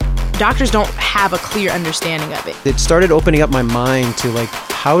doctors don't have a clear understanding of it. It started opening up my mind to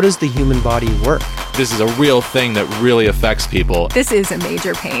how does the human body work? This is a real thing that really affects people. This is a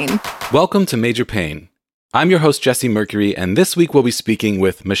major pain. Welcome to Major Pain. I'm your host, Jesse Mercury, and this week we'll be speaking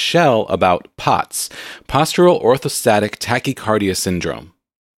with Michelle about POTS, Postural Orthostatic Tachycardia Syndrome.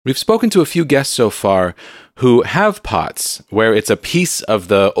 We've spoken to a few guests so far who have POTS, where it's a piece of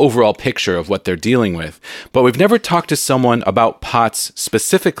the overall picture of what they're dealing with, but we've never talked to someone about POTS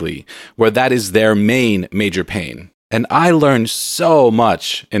specifically, where that is their main major pain. And I learned so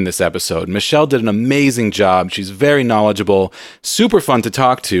much in this episode. Michelle did an amazing job. She's very knowledgeable, super fun to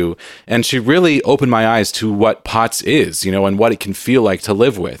talk to, and she really opened my eyes to what POTS is, and what it can feel like to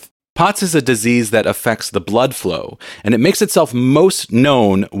live with. POTS is a disease that affects the blood flow, and it makes itself most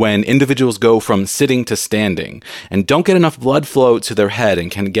known when individuals go from sitting to standing and don't get enough blood flow to their head and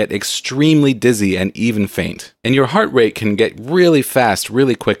can get extremely dizzy and even faint. And your heart rate can get really fast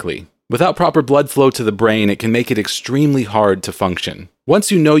really quickly. Without proper blood flow to the brain, it can make it extremely hard to function. Once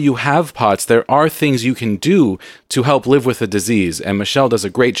you know you have POTS, there are things you can do to help live with the disease, and Michelle does a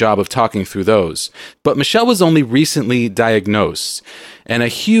great job of talking through those. But Michelle was only recently diagnosed, and a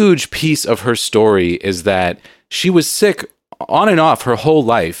huge piece of her story is that she was sick on and off her whole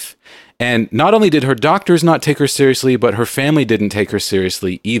life. And not only did her doctors not take her seriously, but her family didn't take her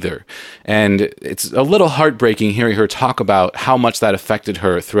seriously either. And it's a little heartbreaking hearing her talk about how much that affected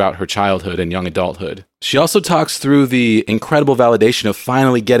her throughout her childhood and young adulthood. She also talks through the incredible validation of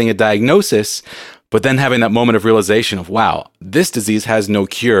finally getting a diagnosis, but then having that moment of realization of, wow, this disease has no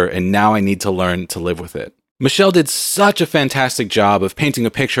cure, and now I need to learn to live with it. Michelle did such a fantastic job of painting a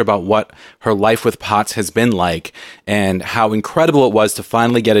picture about what her life with POTS has been like and how incredible it was to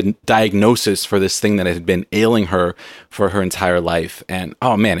finally get a diagnosis for this thing that had been ailing her for her entire life. And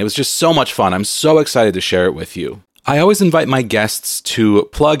oh man, it was just so much fun. I'm so excited to share it with you. I always invite my guests to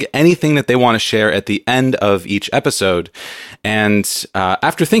plug anything that they want to share at the end of each episode. And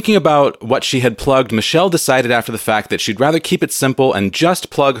after thinking about what she had plugged, Michelle decided after the fact that she'd rather keep it simple and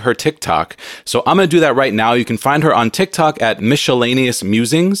just plug her TikTok. So I'm going to do that right now. You can find her on TikTok at Miscellaneous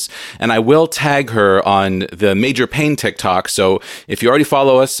Musings, and I will tag her on the Major Pain TikTok. So if you already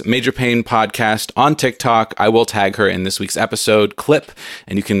follow us, Major Pain Podcast on TikTok, I will tag her in this week's episode clip,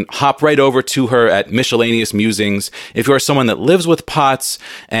 and you can hop right over to her at Miscellaneous Musings. If you are someone that lives with POTS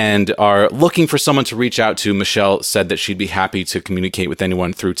and are looking for someone to reach out to, Michelle said that she'd be happy to communicate with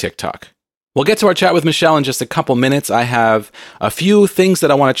anyone through TikTok. We'll get to our chat with Michelle in just a couple minutes. I have a few things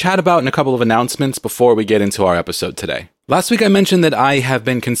that I want to chat about and a couple of announcements before we get into our episode today. Last week I mentioned that I have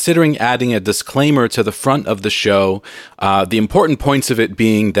been considering adding a disclaimer to the front of the show, the important points of it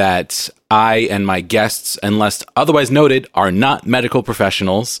being that I and my guests, unless otherwise noted, are not medical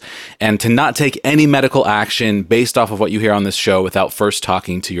professionals, and to not take any medical action based off of what you hear on this show without first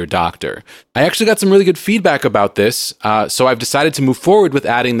talking to your doctor. I actually got some really good feedback about this, so I've decided to move forward with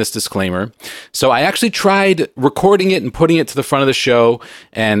adding this disclaimer. So I actually tried recording it and putting it to the front of the show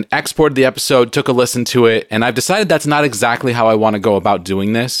and exported the episode, took a listen to it, and I've decided that's not exactly how I want to go about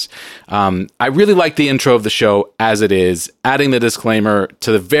doing this. I really like the intro of the show as it is. Adding the disclaimer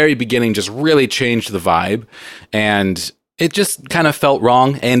to the very beginning just really changed the vibe, and it just kind of felt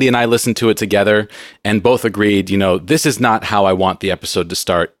wrong. Andy and I listened to it together and both agreed, this is not how I want the episode to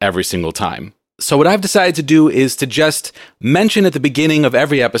start every single time. So what I've decided to do is to just mention at the beginning of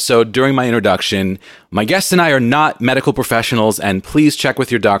every episode during my introduction, my guests and I are not medical professionals, and please check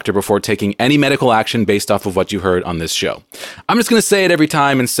with your doctor before taking any medical action based off of what you heard on this show. I'm just going to say it every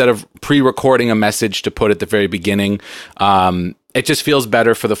time instead of pre-recording a message to put at the very beginning. It just feels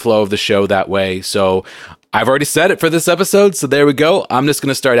better for the flow of the show that way. So I've already said it for this episode, so there we go. I'm just going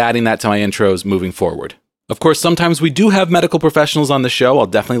to start adding that to my intros moving forward. Of course, sometimes we do have medical professionals on the show. I'll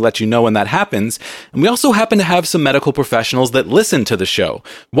definitely let you know when that happens. And we also happen to have some medical professionals that listen to the show.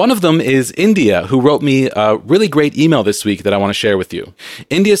 One of them is India, who wrote me a really great email this week that I want to share with you.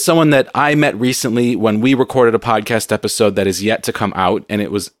 India is someone that I met recently when we recorded a podcast episode that is yet to come out, and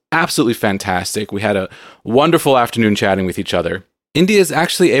it was absolutely fantastic. We had a wonderful afternoon chatting with each other. India is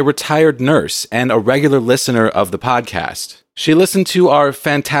actually a retired nurse and a regular listener of the podcast. She listened to our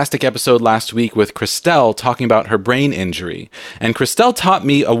fantastic episode last week with Christelle talking about her brain injury. And Christelle taught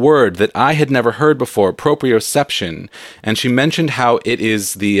me a word that I had never heard before, proprioception. And she mentioned how it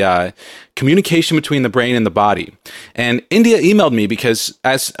is the communication between the brain and the body. And India emailed me because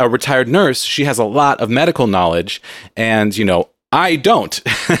as a retired nurse, she has a lot of medical knowledge. And, I don't.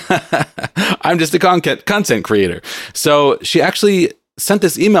 I'm just a content creator. So she actually sent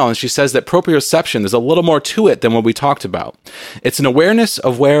this email and she says that proprioception, there's a little more to it than what we talked about. It's an awareness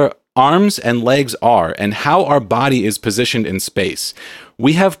of where arms and legs are and how our body is positioned in space.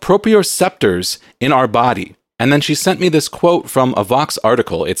 we have proprioceptors in our body. And then she sent me this quote from a Vox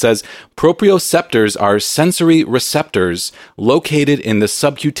article. It says, proprioceptors are sensory receptors located in the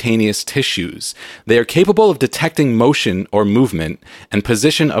subcutaneous tissues. They are capable of detecting motion or movement and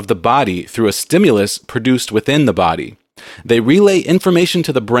position of the body through a stimulus produced within the body. They relay information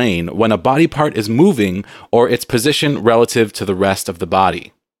to the brain when a body part is moving or its position relative to the rest of the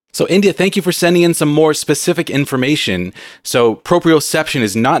body. So India, thank you for sending in some more specific information. So proprioception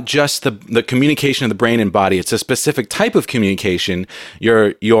is not just the communication of the brain and body. It's a specific type of communication,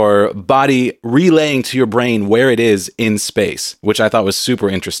 your body relaying to your brain where it is in space, which I thought was super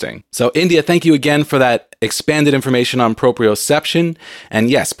interesting. So India, thank you again for that expanded information on proprioception.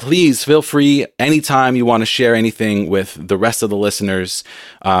 And yes, please feel free anytime you want to share anything with the rest of the listeners,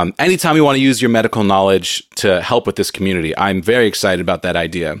 anytime you want to use your medical knowledge to help with this community. I'm very excited about that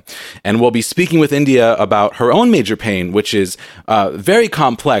idea. And we'll be speaking with India about her own major pain, which is very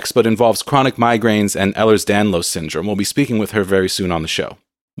complex, but involves chronic migraines and Ehlers-Danlos syndrome. We'll be speaking with her very soon on the show.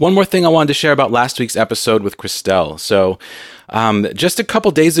 One more thing I wanted to share about last week's episode with Christelle. So just a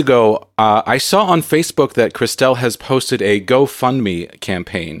couple days ago, I saw on Facebook that Christelle has posted a GoFundMe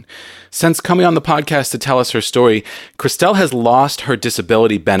campaign. Since coming on the podcast to tell us her story, Christelle has lost her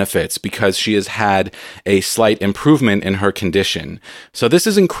disability benefits because she has had a slight improvement in her condition. So this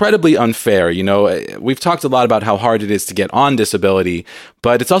is incredibly unfair. You know, we've talked a lot about how hard it is to get on disability,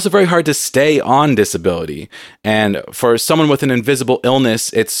 but it's also very hard to stay on disability. And for someone with an invisible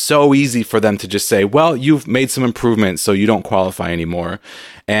illness, it's so easy for them to just say, well, you've made some improvements, so you don't qualify anymore.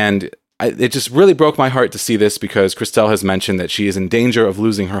 And it just really broke my heart to see this because Christelle has mentioned that she is in danger of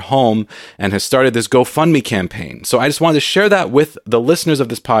losing her home and has started this GoFundMe campaign. So I just wanted to share that with the listeners of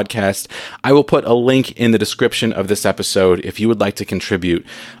this podcast. I will put a link in the description of this episode if you would like to contribute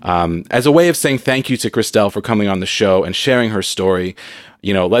as a way of saying thank you to Christelle for coming on the show and sharing her story.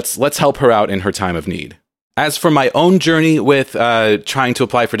 You know, let's help her out in her time of need. As for my own journey with trying to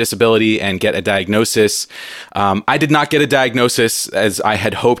apply for disability and get a diagnosis, I did not get a diagnosis as I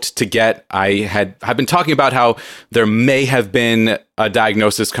had hoped to get. I've been talking about how there may have been a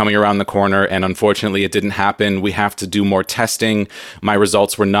diagnosis coming around the corner, and unfortunately it didn't happen. We have to do more testing. My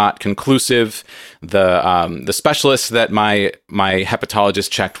results were not conclusive. The specialist that my hepatologist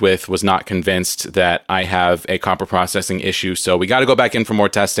checked with was not convinced that I have a copper processing issue, so we got to go back in for more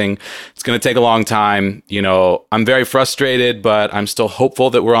testing. It's going to take a long time. You know, I'm very frustrated, but I'm still hopeful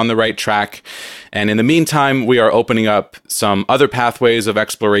that we're on the right track. And in the meantime, we are opening up some other pathways of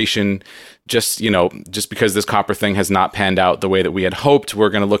exploration. Just because this copper thing has not panned out the way that we had hoped, we're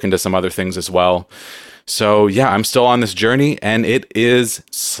going to look into some other things as well. So yeah, I'm still on this journey and it is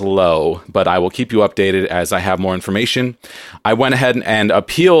slow, but I will keep you updated as I have more information. I went ahead and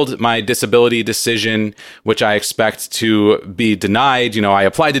appealed my disability decision, which I expect to be denied. You know, I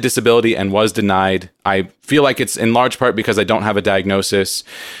applied to disability and was denied. I feel like it's in large part because I don't have a diagnosis,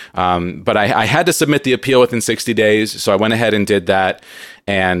 but I had to submit the appeal within 60 days. So I went ahead and did that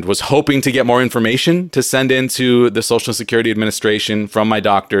and was hoping to get more information to send into the Social Security Administration from my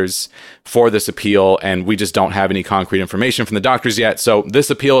doctors for this appeal. And we just don't have any concrete information from the doctors yet. So this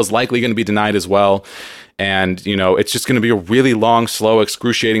appeal is likely going to be denied as well. And, you know, it's just going to be a really long, slow,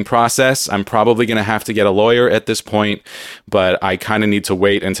 excruciating process. I'm probably going to have to get a lawyer at this point, but I kind of need to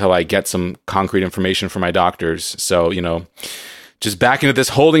wait until I get some concrete information from my doctors. So, you know, just back into this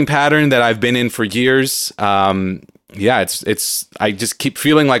holding pattern that I've been in for years. Yeah, I just keep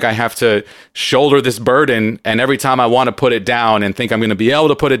feeling like I have to shoulder this burden, and every time I want to put it down and think I'm going to be able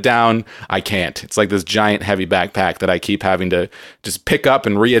to put it down, I can't. It's like this giant heavy backpack that I keep having to just pick up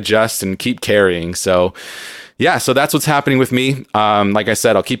and readjust and keep carrying. So yeah, so that's what's happening with me. Like I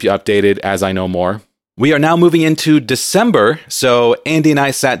said, I'll keep you updated as I know more. We are now moving into December, so Andy and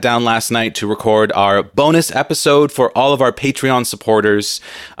I sat down last night to record our bonus episode for all of our Patreon supporters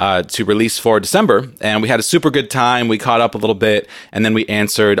to release for December, and we had a super good time. We caught up a little bit, and then we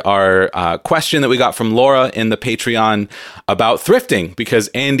answered our question that we got from Laura in the Patreon about thrifting, because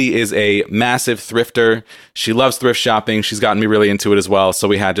Andy is a massive thrifter. She loves thrift shopping. She's gotten me really into it as well, so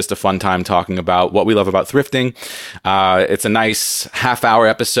we had just a fun time talking about what we love about thrifting. It's a nice half-hour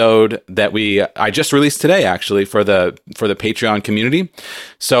episode that I just released today, actually, for the Patreon community.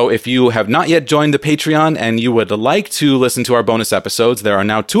 So if you have not yet joined the Patreon and you would like to listen to our bonus episodes, there are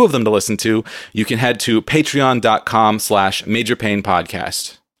now 2 of them to listen to. You can head to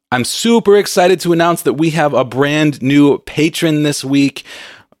patreon.com/majorpainpodcast. I'm super excited to announce that we have a brand new patron this week.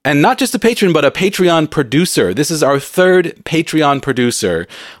 And not just a patron, but a Patreon producer. This is our third Patreon producer.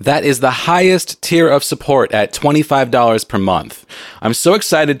 That is the highest tier of support at $25 per month. I'm so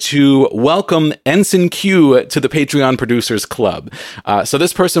excited to welcome Ensign Q to the Patreon Producers Club. So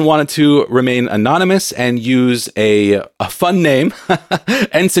this person wanted to remain anonymous and use a fun name,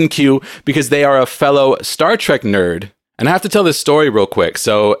 Ensign Q, because they are a fellow Star Trek nerd. And I have to tell this story real quick.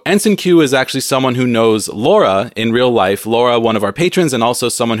 So Ensign Q is actually someone who knows Laura in real life. Laura, one of our patrons, and also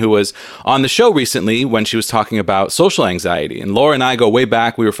someone who was on the show recently when she was talking about social anxiety. And Laura and I go way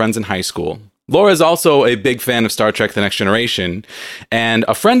back. We were friends in high school. Laura is also a big fan of Star Trek: The Next Generation, and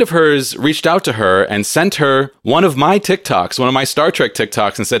a friend of hers reached out to her and sent her one of my TikToks, one of my Star Trek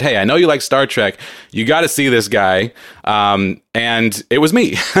TikToks, and said, "Hey, I know you like Star Trek. You got to see this guy." And it was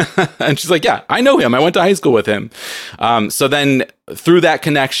me. And she's like, "Yeah, I know him. I went to high school with him." So then through that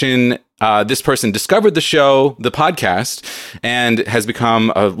connection, this person discovered the show, the podcast, and has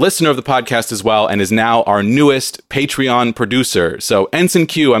become a listener of the podcast as well, and is now our newest Patreon producer. So Ensign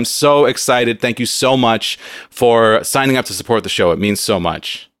Q, I'm so excited. Thank you so much for signing up to support the show. It means so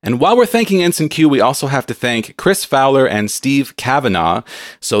much. And while we're thanking Ensign Q, we also have to thank Chris Fowler and Steve Kavanaugh.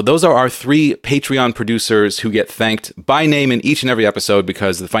 So those are our three Patreon producers who get thanked by name in each and every episode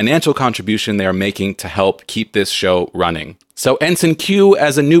because of the financial contribution they are making to help keep this show running. So Ensign Q,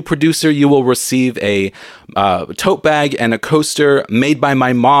 as a new producer, you will receive a tote bag and a coaster made by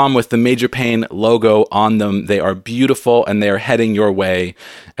my mom with the Major Pain logo on them. They are beautiful and they are heading your way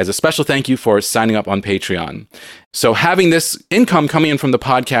as a special thank you for signing up on Patreon. So having this income coming in from the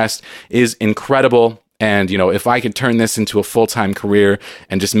podcast is incredible. And, you know, if I could turn this into a full-time career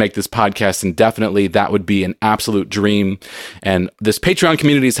and just make this podcast indefinitely, that would be an absolute dream. And this Patreon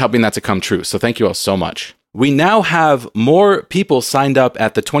community is helping that to come true. So thank you all so much. We now have more people signed up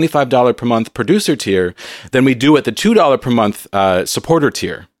at the $25 per month producer tier than we do at the $2 per month supporter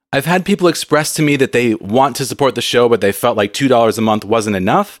tier. I've had people express to me that they want to support the show, but they felt like $2 a month wasn't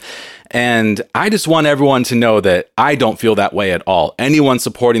enough. And I just want everyone to know that I don't feel that way at all. Anyone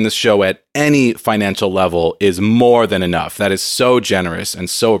supporting this show at any financial level is more than enough. That is so generous and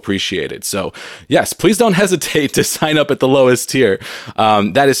so appreciated. So yes, please don't hesitate to sign up at the lowest tier.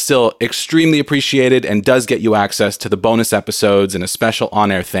 That is still extremely appreciated and does get you access to the bonus episodes and a special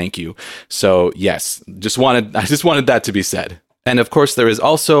on-air thank you. So yes, I just wanted that to be said. And of course, there is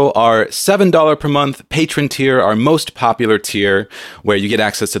also our $7 per month patron tier, our most popular tier, where you get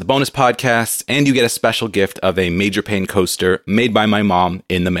access to the bonus podcasts and you get a special gift of a Major Pain coaster made by my mom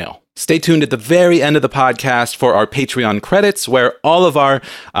in the mail. Stay tuned at the very end of the podcast for our Patreon credits, where all of our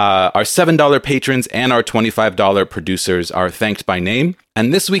 $7 patrons and our $25 producers are thanked by name.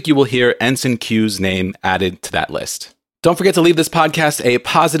 And this week you will hear Ensign Q's name added to that list. Don't forget to leave this podcast a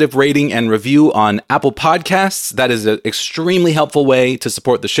positive rating and review on Apple Podcasts. That is an extremely helpful way to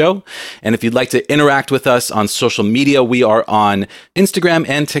support the show. And if you'd like to interact with us on social media, we are on Instagram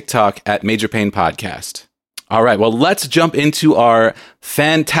and TikTok at Major Pain Podcast. All right, well, let's jump into our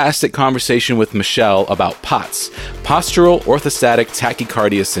fantastic conversation with Michelle about POTS, Postural Orthostatic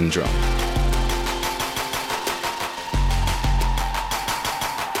Tachycardia Syndrome.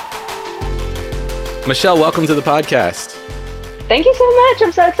 Michelle, welcome to the podcast. Thank you so much.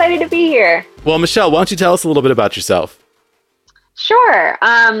 I'm so excited to be here. Well, Michelle, why don't you tell us a little bit about yourself? Sure.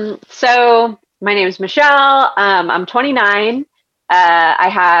 So my name is Michelle. I'm 29. I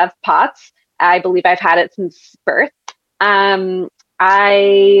have POTS. I believe I've had it since birth.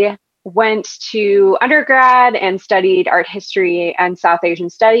 I went to undergrad and studied art history and South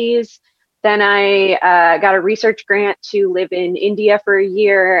Asian studies. Then I got a research grant to live in India for a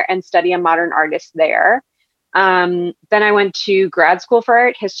year and study a modern artist there. Then I went to grad school for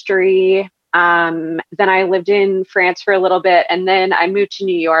art history. Then I lived in France for a little bit, and then I moved to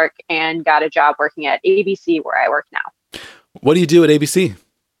New York and got a job working at ABC, where I work now. What do you do at ABC?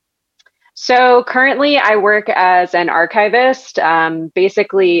 So currently I work as an archivist.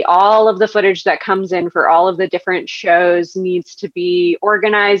 Basically, all of the footage that comes in for all of the different shows needs to be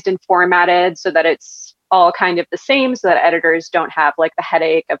organized and formatted so that it's all kind of the same, so that editors don't have like the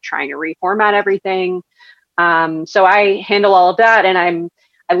headache of trying to reformat everything. So I handle all of that, and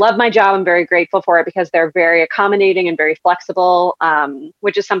I love my job. I'm very grateful for it because they're very accommodating and very flexible,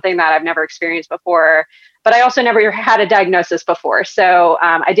 which is something that I've never experienced before. But I also never had a diagnosis before, so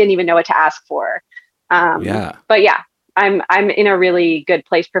I didn't even know what to ask for. But yeah, I'm in a really good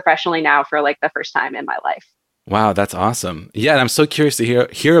place professionally now for like the first time in my life. Wow, that's awesome. Yeah, and I'm so curious to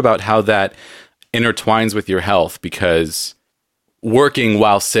hear about how that intertwines with your health, because working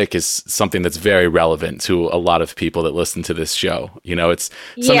while sick is something that's very relevant to a lot of people that listen to this show. You know, it's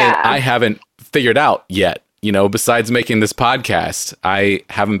something I haven't figured out yet. besides making this podcast, I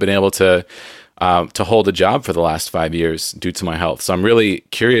haven't been able to hold a job for the last 5 years due to my health. So I'm really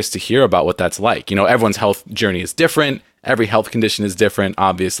curious to hear about what that's like. Everyone's health journey is different. Every health condition is different,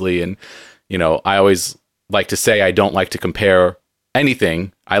 obviously. And, I always like to say I don't like to compare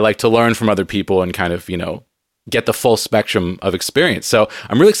anything. I like to learn from other people and kind of, get the full spectrum of experience. So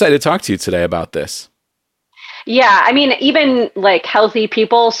I'm really excited to talk to you today about this. Yeah, I mean, even like healthy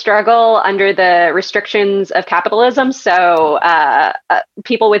people struggle under the restrictions of capitalism. So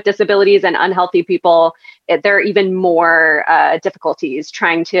people with disabilities and unhealthy people, there are even more difficulties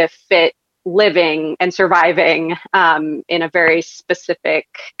trying to fit living and surviving in a very specific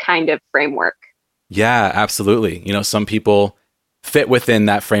kind of framework. Yeah, absolutely. Some people fit within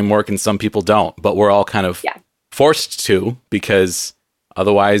that framework and some people don't, but we're all kind of forced to, because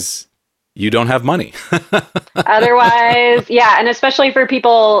otherwise you don't have money. Otherwise, and especially for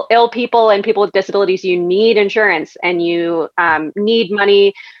ill people and people with disabilities, you need insurance and you need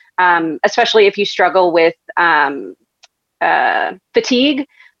money, especially if you struggle with fatigue.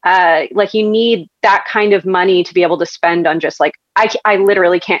 Like you need that kind of money to be able to spend on just like, I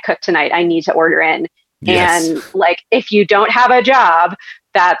literally can't cook tonight. I need to order in. Yes. And like, if you don't have a job,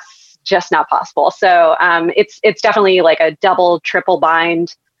 that's just not possible. So it's definitely like a double, triple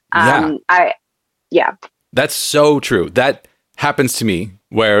bind. That's so true. That happens to me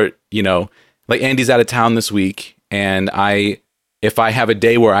where, like Andy's out of town this week, and if I have a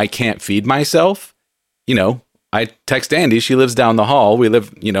day where I can't feed myself, I text Andy. She lives down the hall. We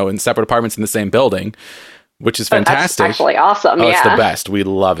live, in separate apartments in the same building, which is fantastic. That's actually awesome. It's the best. We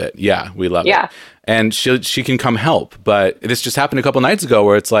love it. Yeah, we love it. And she can come help. But this just happened a couple nights ago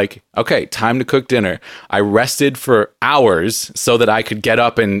where it's like, okay, time to cook dinner. I rested for hours so that I could get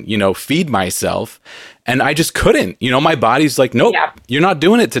up and, feed myself. And I just couldn't. My body's like, nope, you're not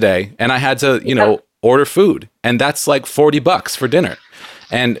doing it today. And I had to, order food. And that's like $40 for dinner.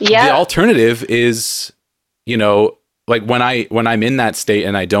 And the alternative is, like when I'm in that state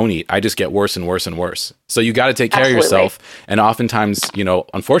and I don't eat, I just get worse and worse and worse. So you got to take care of yourself. And oftentimes,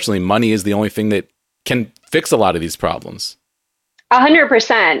 unfortunately, money is the only thing that can fix a lot of these problems.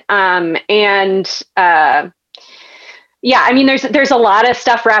 100%. I mean, there's a lot of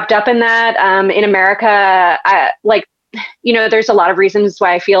stuff wrapped up in that. In America, there's a lot of reasons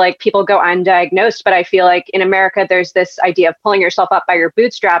why I feel like people go undiagnosed, but I feel like in America, there's this idea of pulling yourself up by your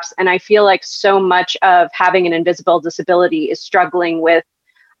bootstraps. And I feel like so much of having an invisible disability is struggling with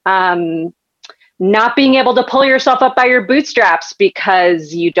not being able to pull yourself up by your bootstraps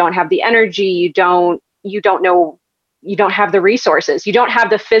because you don't have the energy, you don't have the resources, you don't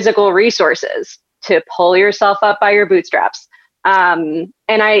have the physical resources to pull yourself up by your bootstraps. And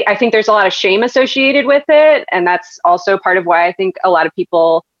I think there's a lot of shame associated with it. And that's also part of why I think a lot of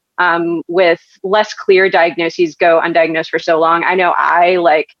people with less clear diagnoses go undiagnosed for so long. I know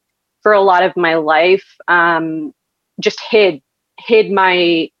for a lot of my life, just hid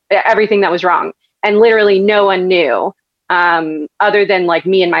my everything that was wrong. And literally no one knew other than like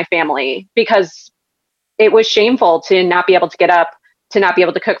me and my family, because it was shameful to not be able to get up, to not be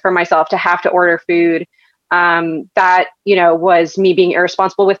able to cook for myself, to have to order food. That, was me being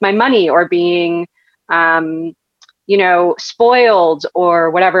irresponsible with my money or being, spoiled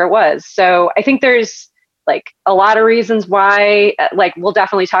or whatever it was. So I think there's like a lot of reasons why, like we'll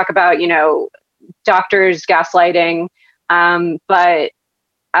definitely talk about, doctors gaslighting. But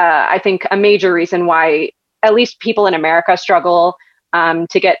I think a major reason why at least people in America struggle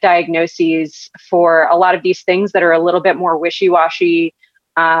to get diagnoses for a lot of these things that are a little bit more wishy-washy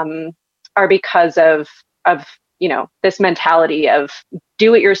are because of this mentality of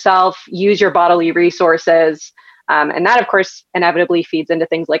do it yourself, use your bodily resources. And that, of course, inevitably feeds into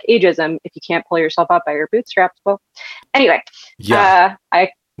things like ageism. If you can't pull yourself up by your bootstraps. Well, anyway, I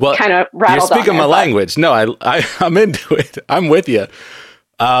kind of rattled You're speaking my language. No, I'm into it. I'm with you.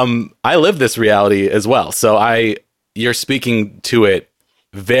 I live this reality as well. So you're speaking to it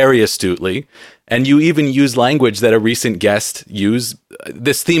very astutely. And you even use language that a recent guest used.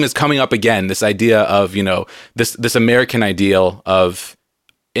 This theme is coming up again, this idea of, this American ideal of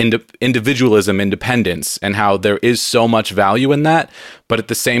individualism, independence, and how there is so much value in that. But at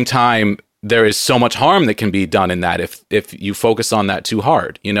the same time, there is so much harm that can be done in that if you focus on that too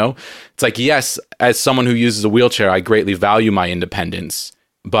hard, It's like, yes, as someone who uses a wheelchair, I greatly value my independence.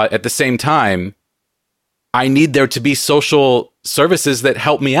 But at the same time, I need there to be social services that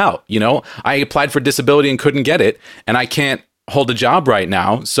help me out. I applied for disability and couldn't get it, and I can't hold a job right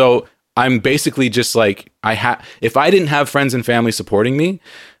now. So I'm basically just like, if I didn't have friends and family supporting me,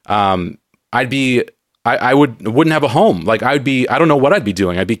 I'd be I wouldn't have a home. Like I don't know what I'd be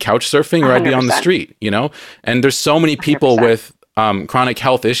doing. I'd be couch surfing or I'd be on the street, you know? And there's so many people 100%. with chronic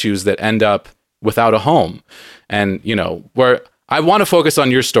health issues that end up without a home. And, you know, where I want to focus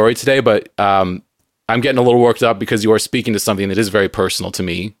on your story today, but I'm getting a little worked up because you are speaking to something that is very personal to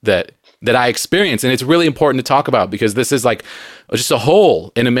me that I experience. And it's really important to talk about because this is like just a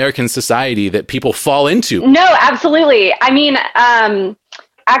hole in American society that people fall into. No, absolutely. I mean,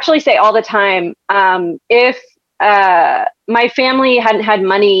 actually say all the time, if my family hadn't had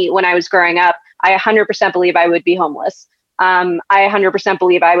money when I was growing up, I 100% believe I would be homeless. I 100%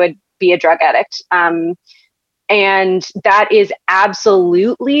 believe I would be a drug addict. And that is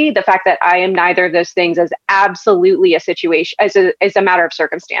absolutely, the fact that I am neither of those things is absolutely a situation, as a matter of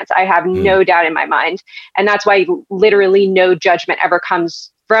circumstance. I have no doubt in my mind. And that's why literally no judgment ever comes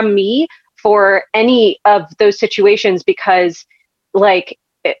from me for any of those situations, because like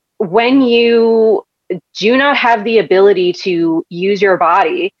when you do not have the ability to use your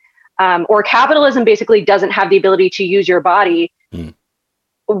body, or capitalism basically doesn't have the ability to use your body,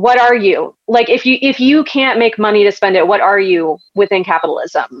 what are you? Like if you can't make money to spend it, what are you within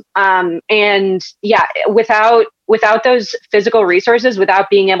capitalism? And yeah, without those physical resources, without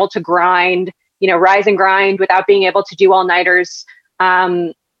being able to grind, you know, rise and grind, without being able to do all-nighters,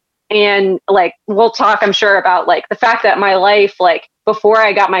 and like we'll talk, I'm sure, about like the fact that my life, like before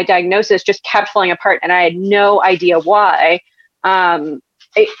I got my diagnosis, just kept falling apart, and I had no idea why.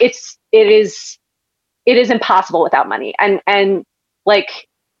 It is impossible without money, and like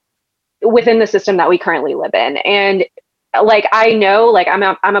within the system that we currently live in. And like, I know, like I'm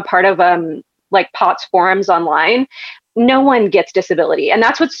a part of, like POTS forums online. No one gets disability. And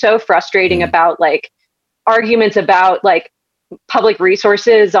that's what's so frustrating about like arguments about like public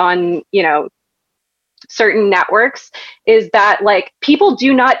resources on, you know, certain networks, is that like people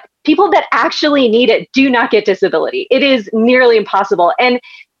that actually need it do not get disability. It is nearly impossible. And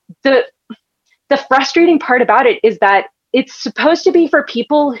the frustrating part about it is that it's supposed to be for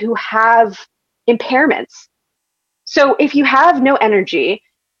people who have impairments. So if you have no energy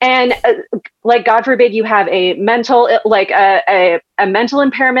and like, God forbid, you have a mental, like a mental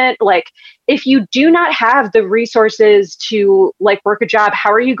impairment, like if you do not have the resources to like work a job,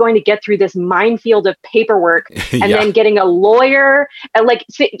 how are you going to get through this minefield of paperwork and then getting a lawyer? And like,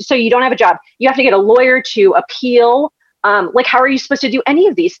 so you don't have a job, you have to get a lawyer to appeal. Like, how are you supposed to do any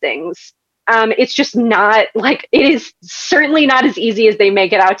of these things? It's just not like, it is certainly not as easy as they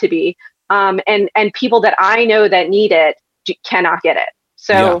make it out to be. And people that I know that need it cannot get it.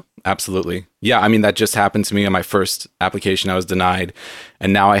 So yeah, absolutely. Yeah. I mean, that just happened to me on my first application. I was denied,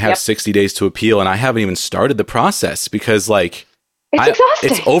 and now I have 60 days to appeal, and I haven't even started the process because like it's exhausting.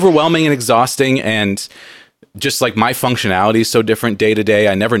 It's overwhelming and exhausting. And just like my functionality is so different day to day.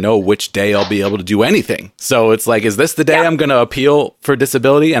 I never know which day I'll be able to do anything. So it's like, is this the day I'm going to appeal for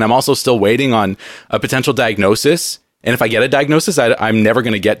disability? And I'm also still waiting on a potential diagnosis. And if I get a diagnosis, I'm never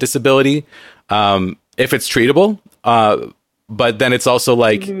going to get disability if it's treatable. But then it's also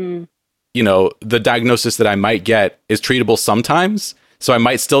like, you know, the diagnosis that I might get is treatable sometimes. So I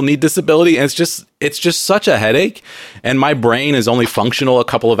might still need disability. And it's just such a headache. And my brain is only functional a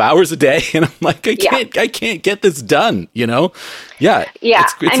couple of hours a day. And I'm like, I can't get this done, you know? Yeah. Yeah.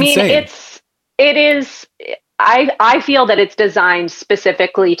 It's I mean, insane. it is, I feel that it's designed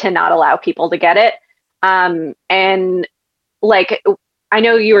specifically to not allow people to get it. And like, I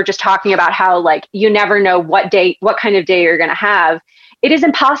know you were just talking about how like, you never know what kind of day you're going to have. It is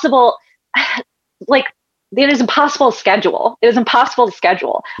impossible. Like, it is impossible to schedule. It is impossible to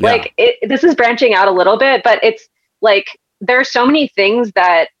schedule. Yeah. Like this is branching out a little bit, but it's like, there are so many things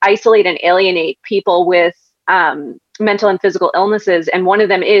that isolate and alienate people with mental and physical illnesses. And one of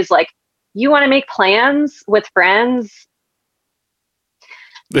them is like, you want to make plans with friends,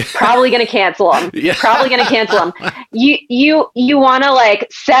 probably going to cancel them. Yeah. Probably going to cancel them. You want to like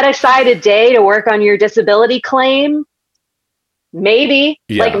set aside a day to work on your disability claim. Maybe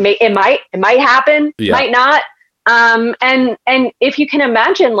like it might happen, might not. And if you can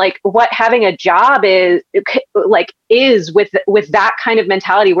imagine like what having a job is with that kind of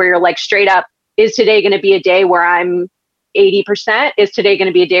mentality where you're like straight up, is today going to be a day where I'm 80%? Is today going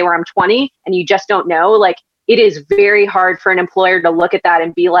to be a day where I'm 20? And you just don't know. Like, it is very hard for an employer to look at that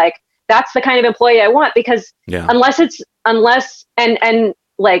and be like, that's the kind of employee I want, because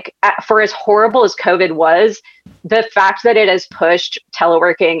for as horrible as COVID was, the fact that it has pushed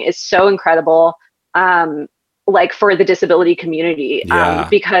teleworking is so incredible, like for the disability community,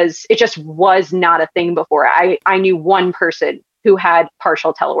 because it just was not a thing before. I knew one person who had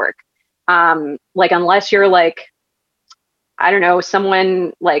partial telework. Like, unless you're like, I don't know,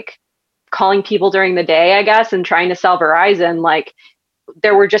 someone like calling people during the day, I guess, and trying to sell Verizon, like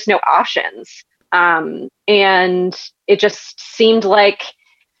there were just no options. And it just seemed like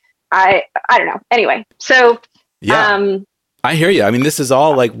I don't know. Anyway, so yeah, I hear you. I mean, this is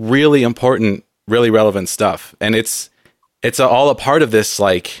all like really important, really relevant stuff, and it's all a part of this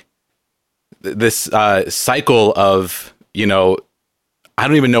like this cycle of, you know, I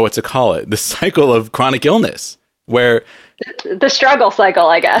don't even know what to call it. The cycle of chronic illness, where the struggle cycle,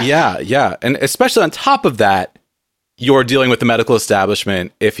 I guess. Yeah, and especially on top of that, you're dealing with the medical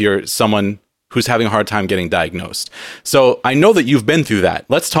establishment if you're someone who's having a hard time getting diagnosed. So I know that you've been through that.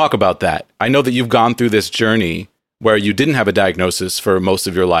 Let's talk about that. I know that you've gone through this journey where you didn't have a diagnosis for most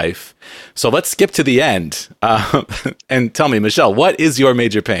of your life. So let's skip to the end and tell me, Michelle, what is your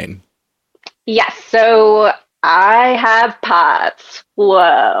major pain? Yes. So I have POTS.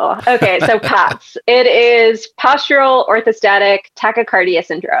 Whoa. Okay. So POTS. It is postural orthostatic tachycardia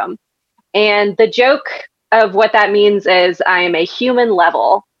syndrome. And the joke of what that means is I am a human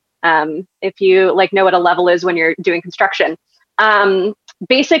level. If you like know what a level is when you're doing construction.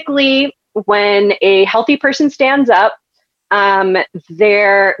 Basically, when a healthy person stands up,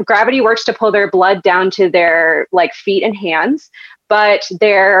 their gravity works to pull their blood down to their like feet and hands, but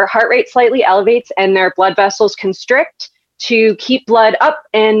their heart rate slightly elevates and their blood vessels constrict to keep blood up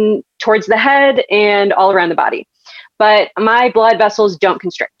and towards the head and all around the body. But my blood vessels don't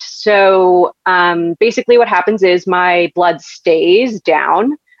constrict. So basically what happens is my blood stays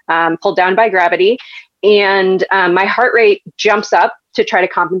down, pulled down by gravity, and my heart rate jumps up to try to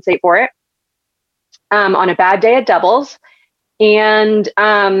compensate for it. On a bad day, it doubles. And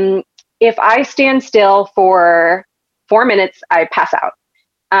if I stand still for 4 minutes, I pass out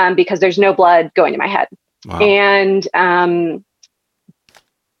because there's no blood going to my head. Wow. And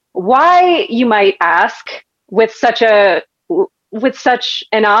why, you might ask, with such an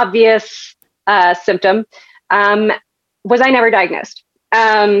obvious symptom, was I never diagnosed?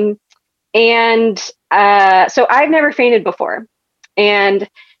 So I've never fainted before. And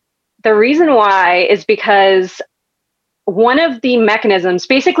the reason why is because one of the mechanisms,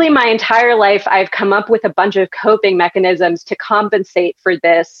 basically my entire life, I've come up with a bunch of coping mechanisms to compensate for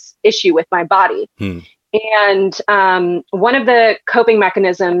this issue with my body. And one of the coping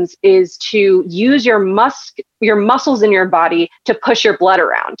mechanisms is to use your muscles in your body to push your blood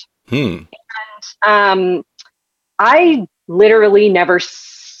around. And I literally never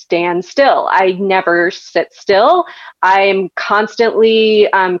stand still. I never sit still. I'm constantly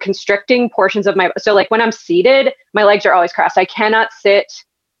constricting portions of so like when I'm seated, my legs are always crossed. I cannot sit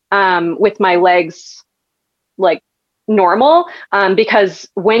with my legs like normal because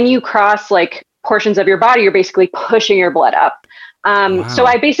when you cross like portions of your body, you're basically pushing your blood up. Wow. So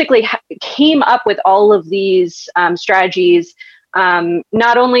I basically came up with all of these strategies,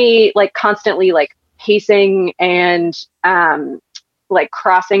 not only like constantly like pacing and like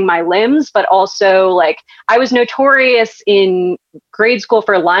crossing my limbs, but also like I was notorious in grade school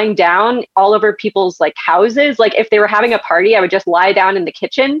for lying down all over people's like houses. Like if they were having a party, I would just lie down in the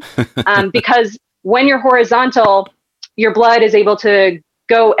kitchen because when you're horizontal, your blood is able to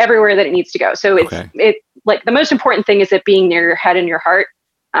go everywhere that it needs to go. So it's like the most important thing is it being near your head and your heart.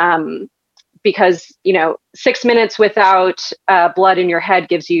 Because, 6 minutes without blood in your head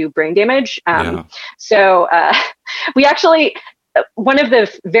gives you brain damage. So we actually, one of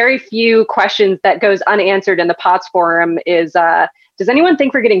the very few questions that goes unanswered in the POTS forum is, does anyone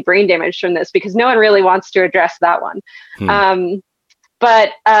think we're getting brain damage from this? Because no one really wants to address that one.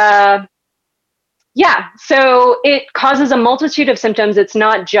 So it causes a multitude of symptoms. It's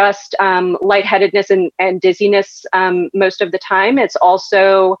not just lightheadedness and dizziness most of the time. It's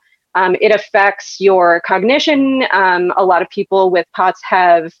also, it affects your cognition. A lot of people with POTS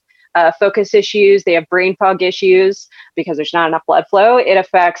have focus issues. They have brain fog issues because there's not enough blood flow. It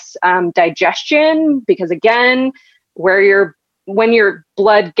affects digestion because, again, when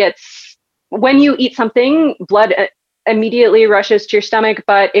you eat something, blood immediately rushes to your stomach.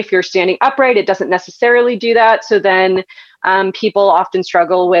 But if you're standing upright, it doesn't necessarily do that. So then people often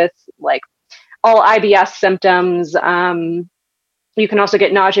struggle with like all IBS symptoms. You can also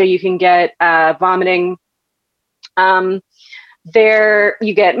get nausea. You can get vomiting. You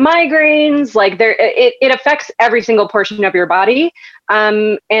get migraines. Like it affects every single portion of your body.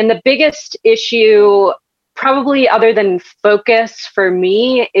 And the biggest issue, probably other than focus for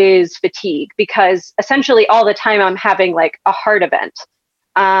me, is fatigue, because essentially all the time I'm having like a heart event.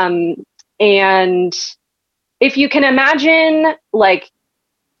 And if you can imagine, like,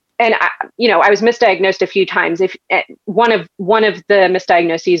 and I was misdiagnosed a few times. If one of the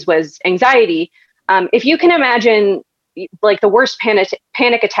misdiagnoses was anxiety, if you can imagine like the worst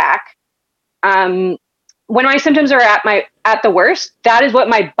panic attack, When my symptoms are at the worst, that is what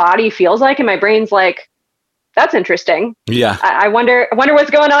my body feels like, and my brain's like, that's interesting. Yeah. I wonder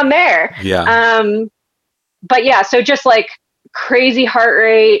what's going on there. Yeah. But yeah, so just like crazy heart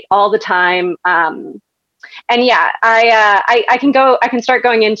rate all the time. And yeah, I can start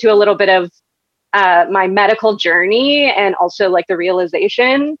going into a little bit of my medical journey and also like the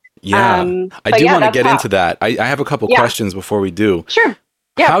realization. Yeah. I do want to get into that. I have a couple questions before we do. Sure.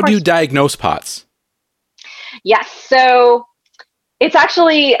 Yeah. How do you diagnose POTS? Yes. So it's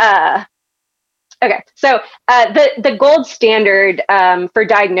actually, okay. So the gold standard for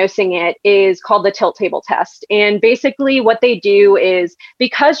diagnosing it is called the tilt table test. And basically what they do is,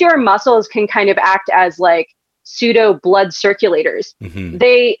 because your muscles can kind of act as like pseudo blood circulators,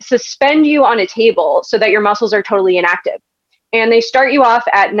 they suspend you on a table so that your muscles are totally inactive. And they start you off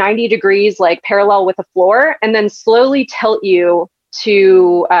at 90 degrees, like parallel with the floor, and then slowly tilt you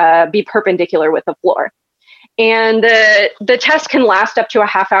to be perpendicular with the floor. And the test can last up to a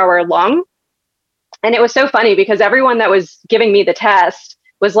half hour long. And it was so funny because everyone that was giving me the test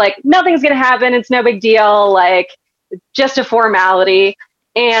was like, nothing's going to happen. It's no big deal. Like, just a formality.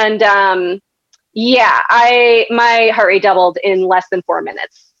 And my heart rate doubled in less than 4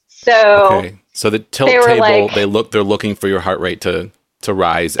 minutes. So, okay. So the tilt table, like, they're looking for your heart rate to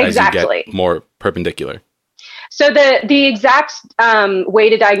rise as you get more perpendicular. So the exact way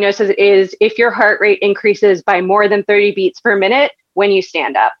to diagnose it is if your heart rate increases by more than 30 beats per minute when you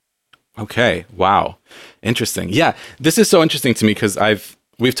stand up. Okay. Wow. Interesting. Yeah. This is so interesting to me because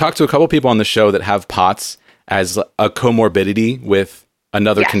we've talked to a couple people on the show that have POTS as a comorbidity with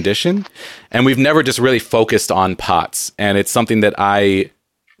another condition. And we've never just really focused on POTS. And it's something that I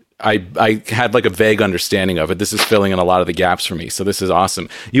had like a vague understanding of it. This is filling in a lot of the gaps for me. So this is awesome.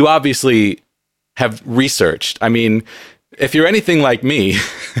 You obviously have researched. I mean, if you're anything like me,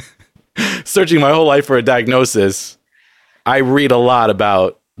 searching my whole life for a diagnosis, I read a lot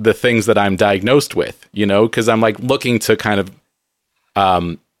about the things that I'm diagnosed with, because I'm like looking to kind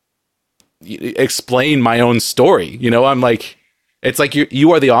of explain my own story. I'm like, it's like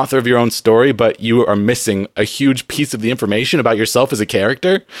you are the author of your own story, but you are missing a huge piece of the information about yourself as a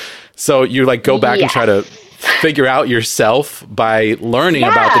character. So you like go back and try to figure out yourself by learning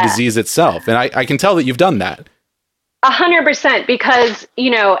about the disease itself. And I can tell that you've done that. 100%, because,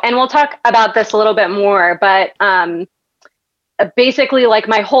 and we'll talk about this a little bit more, but basically like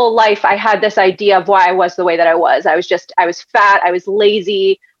my whole life, I had this idea of why I was the way that I was. I was fat. I was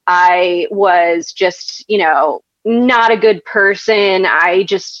lazy. I was just, not a good person. I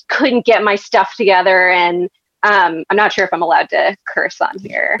just couldn't get my stuff together. And I'm not sure if I'm allowed to curse on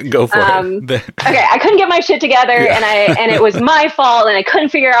here. Go for it. Okay, I couldn't get my shit together, and it was my fault, and I couldn't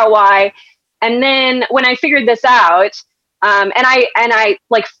figure out why. And then when I figured this out, and I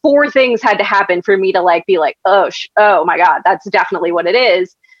like 4 things had to happen for me to like be like, oh my God, that's definitely what it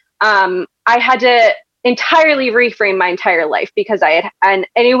is. I had to entirely reframe my entire life because and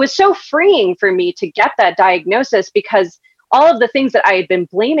it was so freeing for me to get that diagnosis, because all of the things that I had been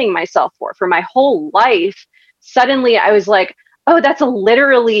blaming myself for my whole life, suddenly I was like, oh, that's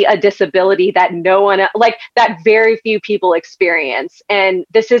literally a disability that no one, like that very few people experience. And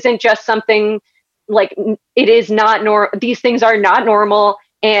this isn't just something like, it is not these things are not normal,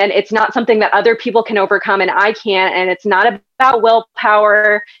 and it's not something that other people can overcome and I can't. And it's not about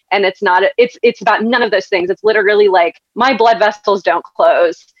willpower, and it's about none of those things. It's literally like my blood vessels don't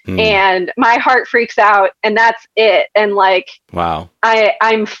close and my heart freaks out, and that's it. And like, wow,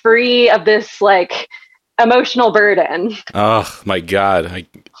 I'm free of this like emotional burden. Oh my God.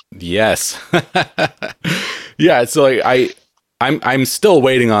 Yes. Yeah. So like I'm still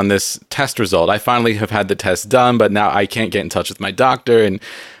waiting on this test result. I finally have had the test done, but now I can't get in touch with my doctor. And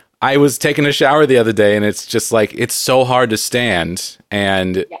I was taking a shower the other day, and it's just like, it's so hard to stand.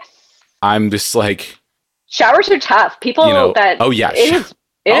 And I'm just like, showers are tough. People oh yeah.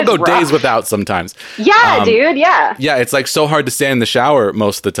 I'll go days without sometimes. Yeah, dude. Yeah. Yeah. It's like so hard to stand in the shower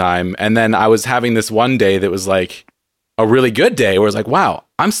most of the time. And then I was having this one day that was like a really good day where it's like, wow,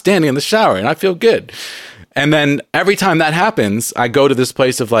 I'm standing in the shower and I feel good. And then every time that happens, I go to this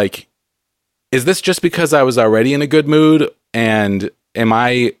place of like, is this just because I was already in a good mood? And am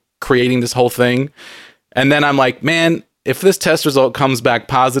I creating this whole thing? And then I'm like, man, if this test result comes back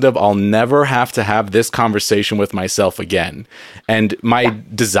positive, I'll never have to have this conversation with myself again. And my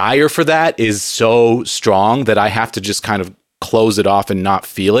desire for that is so strong that I have to just kind of close it off and not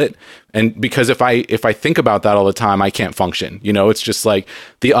feel it. And because if I think about that all the time, I can't function. It's just like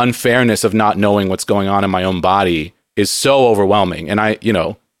the unfairness of not knowing what's going on in my own body is so overwhelming. And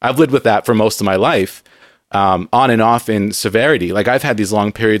I've lived with that for most of my life. on and off in severity. Like I've had these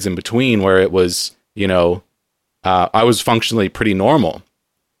long periods in between where it was, I was functionally pretty normal.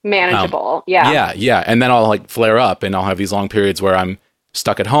 Manageable. Yeah. And then I'll like flare up and I'll have these long periods where I'm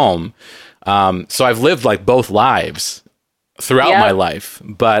stuck at home. So I've lived like both lives throughout my life,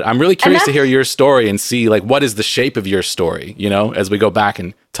 but I'm really curious to hear your story and see like, what is the shape of your story, as we go back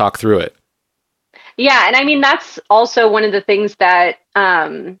and talk through it. Yeah. And I mean, that's also one of the things that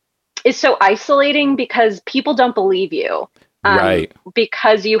is so isolating because people don't believe you. Right.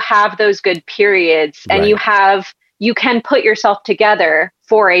 Because you have those good periods and you can put yourself together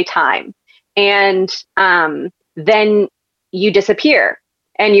for a time and then you disappear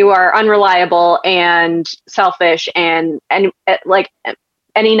and you are unreliable and selfish and like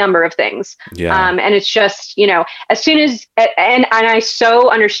any number of things. Yeah. And it's just, as soon as, and I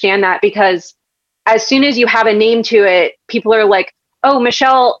so understand that because as soon as you have a name to it, people are like, oh,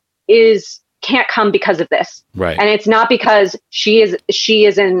 Michelle can't come because of this. Right. And it's not because she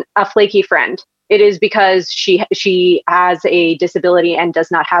isn't a flaky friend. It is because she has a disability and does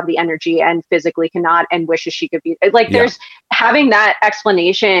not have the energy and physically cannot and wishes she could be like, there's having that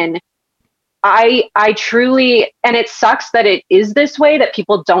explanation. I truly, and it sucks that it is this way, that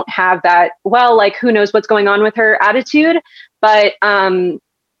people don't have that, well, like who knows what's going on with her attitude. But,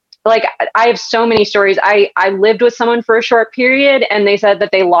 like I have so many stories. I lived with someone for a short period and they said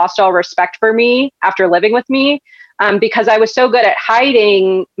that they lost all respect for me after living with me because I was so good at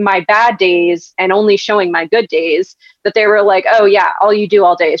hiding my bad days and only showing my good days that they were like, oh yeah, all you do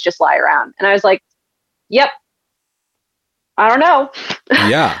all day is just lie around. And I was like, yep, I don't know.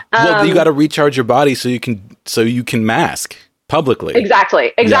 Yeah. Well, you got to recharge your body so you can mask publicly.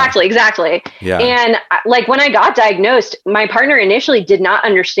 Exactly. Yeah. And like when I got diagnosed, my partner initially did not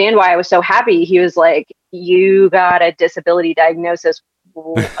understand why I was so happy. He was like, you got a disability diagnosis.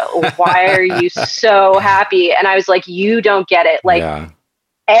 Why are you so happy? And I was like, you don't get it. Like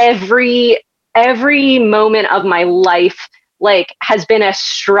every moment of my life, like has been a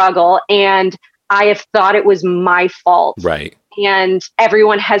struggle and I have thought it was my fault. Right. And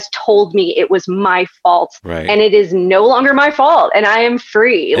everyone has told me it was my fault. Right. And it is no longer my fault. And I am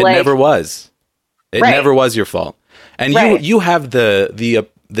free. It never was. It never was your fault. And you have the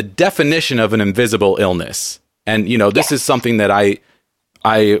definition of an invisible illness. And, this is something that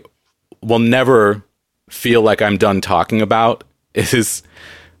I will never feel like I'm done talking about, is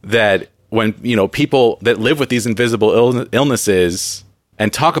that when, people that live with these invisible illnesses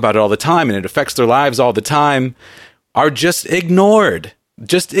and talk about it all the time and it affects their lives all the time, are just ignored.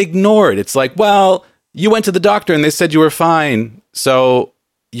 It's like, well, you went to the doctor and they said you were fine, so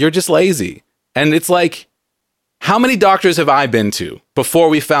you're just lazy. And it's like, how many doctors have I been to before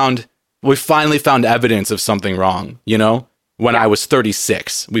we finally found evidence of something wrong? When I was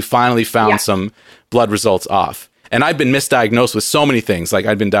 36, we finally found some blood results off. And I've been misdiagnosed with so many things. Like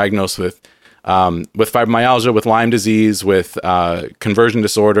I'd been diagnosed with fibromyalgia, with Lyme disease, with conversion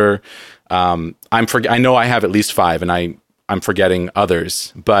disorder. I know I have at least 5 and I'm forgetting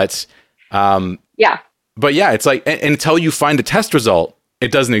others, but it's like, until you find a test result,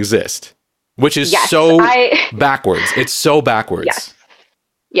 it doesn't exist, which is backwards. It's so backwards.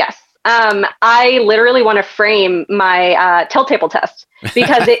 Yes. I literally want to frame my tilt table test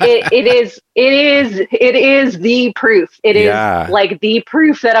because it is the proof. It is like the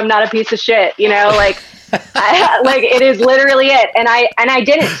proof that I'm not a piece of shit, like it is literally it. And I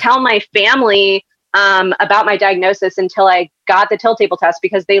didn't tell my family about my diagnosis until I got the tilt table test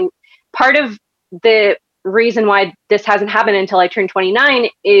because part of the reason why this hasn't happened until I turned 29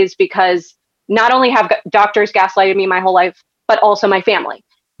 is because not only have doctors gaslighted me my whole life, but also my family.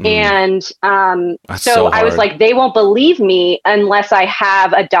 And so I was like, they won't believe me unless I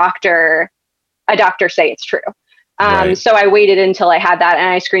have a doctor say it's true. So I waited until I had that and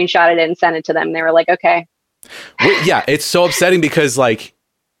I screenshotted it and sent it to them. They were like, okay. Yeah, it's so upsetting because like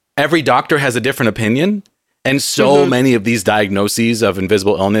every doctor has a different opinion. And so many of these diagnoses of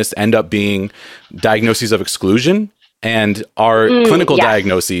invisible illness end up being diagnoses of exclusion and are clinical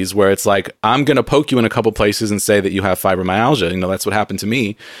diagnoses where it's like, I'm going to poke you in a couple places and say that you have fibromyalgia. That's what happened to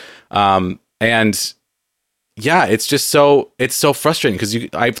me. And yeah, it's so frustrating because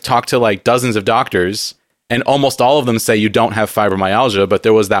I've talked to like dozens of doctors and almost all of them say you don't have fibromyalgia, but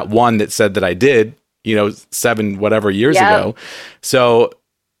there was that one that said that I did, 7 whatever years ago. So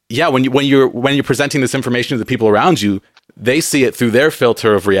yeah, when you're presenting this information to the people around you, they see it through their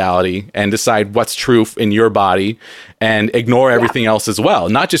filter of reality and decide what's true in your body and ignore everything else as well.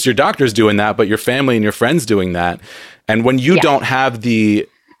 Not just your doctors doing that, but your family and your friends doing that. And when you don't have a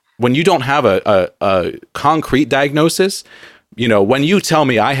concrete diagnosis, when you tell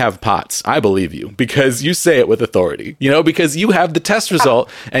me I have POTS, I believe you because you say it with authority, because you have the test result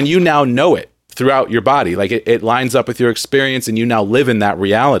and you now know it throughout your body. Like it lines up with your experience and you now live in that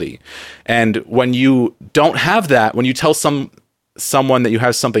reality. And when you don't have that, when you tell someone that you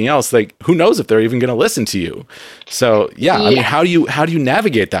have something else, like who knows if they're even going to listen to you. So yeah, I mean, how do you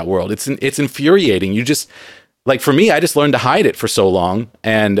navigate that world? It's infuriating. You just, like, for me, I just learned to hide it for so long,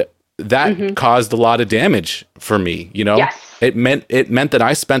 and that caused a lot of damage for me. Yes. It meant that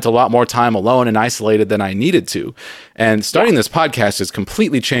I spent a lot more time alone and isolated than I needed to. And starting this podcast has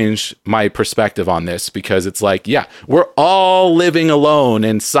completely changed my perspective on this, because it's like, yeah, we're all living alone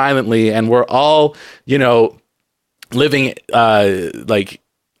and silently, and we're all, living like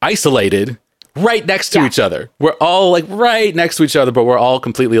isolated right next to each other. We're all like right next to each other, but we're all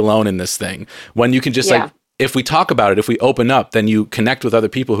completely alone in this thing. When you can just like, if we talk about it, if we open up, then you connect with other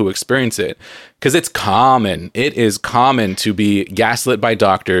people who experience it. Because it is common to be gaslit by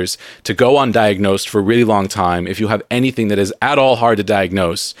doctors, to go undiagnosed for a really long time. If you have anything that is at all hard to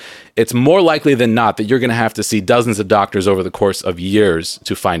diagnose, it's more likely than not that you're going to have to see dozens of doctors over the course of years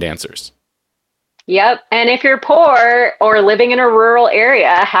to find answers. Yep. And if you're poor or living in a rural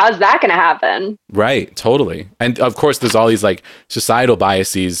area, how's that going to happen? Right. Totally. And of course, there's all these like societal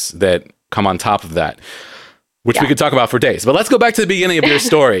biases that come on top of that, which we could talk about for days. But let's go back to the beginning of your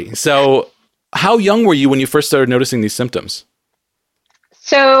story. So how young were you when you first started noticing these symptoms?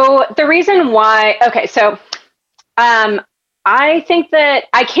 So the reason why, I think that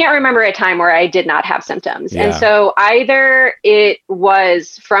I can't remember a time where I did not have symptoms. Yeah. And so either it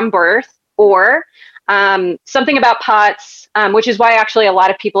was from birth or something about POTS, which is why actually a lot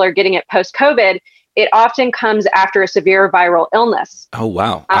of people are getting it post-COVID. It often comes after a severe viral illness. Oh,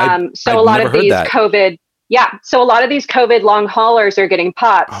 wow. So a lot of these COVID, so a lot of these COVID long haulers are getting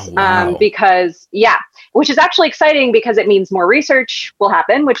POTS because, which is actually exciting because it means more research will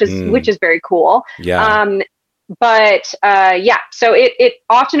happen, which is very cool. Yeah. So it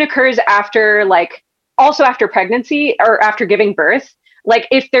often occurs after, like, also after pregnancy or after giving birth. Like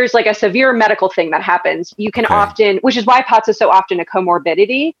if there's like a severe medical thing that happens, you can often, which is why POTS is so often a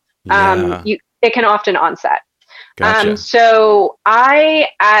comorbidity. It can often onset. Gotcha. So I,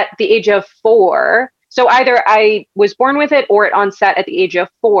 at the age of 4, so either I was born with it or it onset at the age of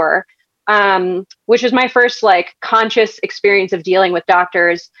 4, which was my first like conscious experience of dealing with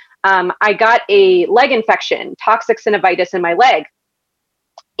doctors. I got a leg infection, toxic synovitis in my leg.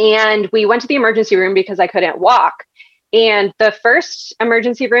 And we went to the emergency room because I couldn't walk. And the first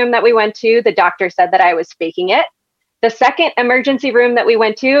emergency room that we went to, the doctor said that I was faking it. The second emergency room that we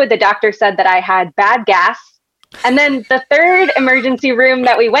went to, the doctor said that I had bad gas. And then the third emergency room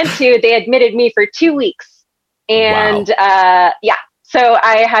that we went to, they admitted me for 2 weeks. And so I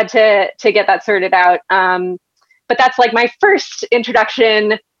had to get that sorted out. But that's like my first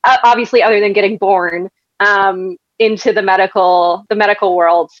introduction, obviously, other than getting born, into the medical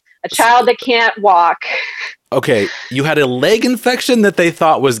world. A child that can't walk. Okay, you had a leg infection that they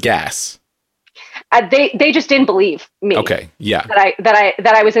thought was gas. They just didn't believe me. Okay, yeah.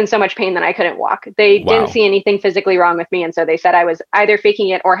 That I was in so much pain that I couldn't walk. They didn't see anything physically wrong with me, and so they said I was either faking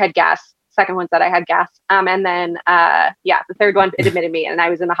it or had gas. Second one said I had gas, and then the third one it admitted me, and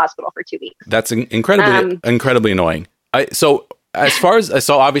I was in the hospital for 2 weeks. That's incredibly annoying. So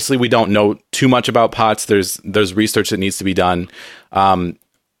obviously we don't know too much about POTS. There's research that needs to be done.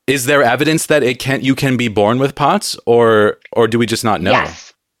 Is there evidence that you can be born with POTS, or do we just not know?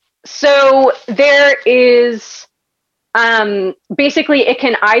 Yes. So there is, basically it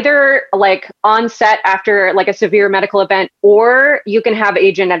can either like onset after like a severe medical event, or you can have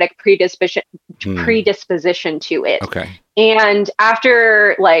a genetic predisposition to it. Okay. And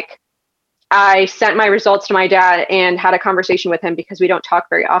after like I sent my results to my dad and had a conversation with him because we don't talk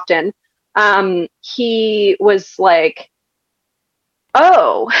very often, he was like,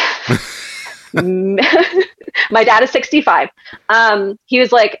 oh, my dad is 65. He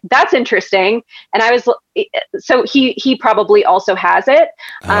was like, that's interesting. And I was, so he probably also has it.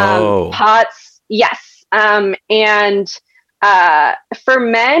 POTS. Yes. And for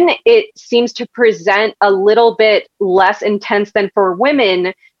men, it seems to present a little bit less intense than for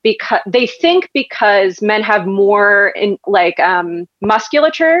women, because they think because men have more in like,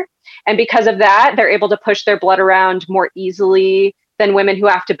 musculature. And because of that, they're able to push their blood around more easily than women who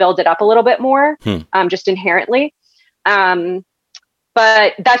have to build it up a little bit more, just inherently.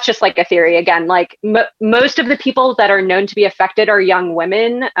 But that's just like a theory. Again, like most of the people that are known to be affected are young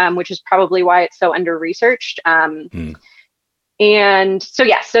women, which is probably why it's so under-researched. And so,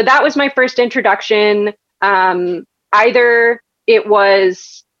 so that was my first introduction. Either it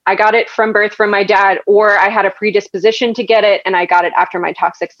was I got it from birth from my dad, or I had a predisposition to get it and I got it after my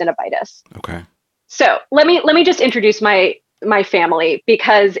toxic synovitis. Okay. So let me just introduce my family,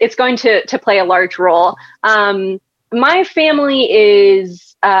 because it's going to play a large role. My family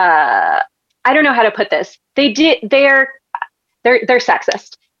is, I don't know how to put this. They're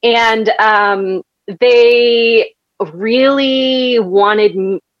sexist, and they really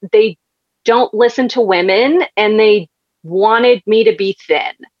they don't listen to women, and they wanted me to be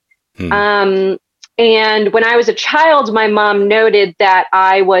thin. And when I was a child, my mom noted that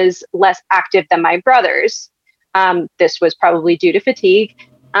I was less active than my brothers. This was probably due to fatigue.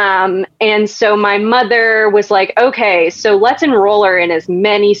 And so my mother was like, okay, so let's enroll her in as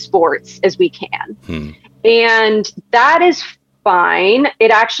many sports as we can. And that is fine. It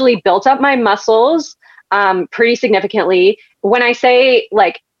actually built up my muscles pretty significantly. When I say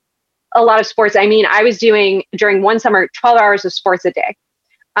like a lot of sports, I mean, I was doing during one summer, 12 hours of sports a day.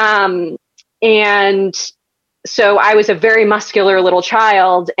 And so I was a very muscular little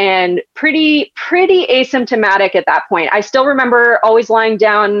child and pretty asymptomatic at that point. I still remember always lying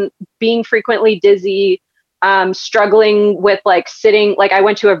down, being frequently dizzy, struggling with like sitting. Like I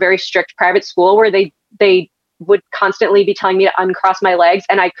went to a very strict private school where they would constantly be telling me to uncross my legs,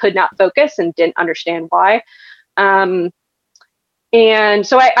 and I could not focus and didn't understand why. And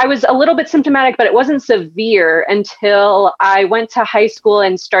so I was a little bit symptomatic, but it wasn't severe until I went to high school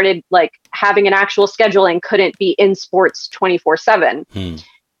and started like having an actual schedule and couldn't be in sports 24/7.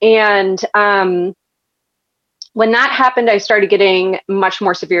 And when that happened, I started getting much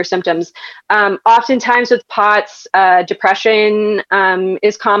more severe symptoms. Oftentimes with POTS, depression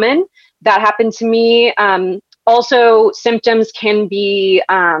is common. That happened to me. Also, symptoms can be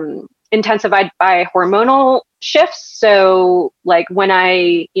intensified by hormonal shifts. So like when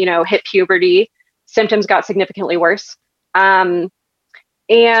I, hit puberty, symptoms got significantly worse. And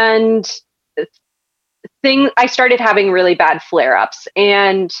I started having really bad flare-ups.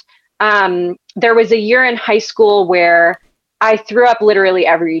 And there was a year in high school where I threw up literally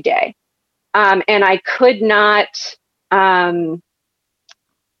every day. And I could not, I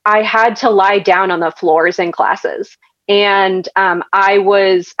had to lie down on the floors in classes. And I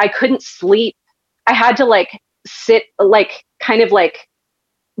couldn't sleep. I had to like sit, like kind of like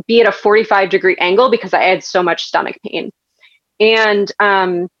be at a 45-degree angle because I had so much stomach pain. And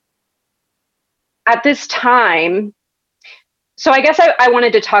at this time, so I guess I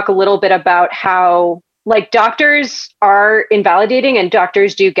wanted to talk a little bit about how like doctors are invalidating and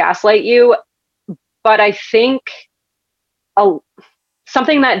doctors do gaslight you. But I think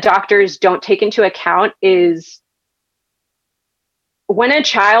something that doctors don't take into account is when a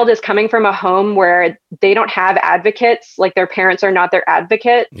child is coming from a home where they don't have advocates, like their parents are not their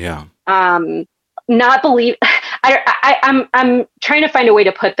advocate. Yeah. I'm trying to find a way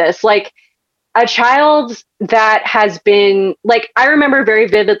to put this. Like a child that has been like, I remember very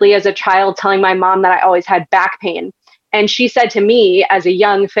vividly as a child telling my mom that I always had back pain. And she said to me as a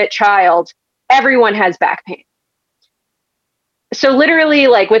young, fit child, everyone has back pain. So literally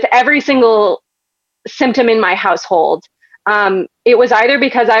like with every single symptom in my household, it was either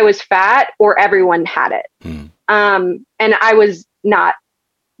because I was fat or everyone had it. And I was not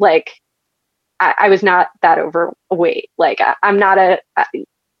like, I was not that overweight. Like I'm not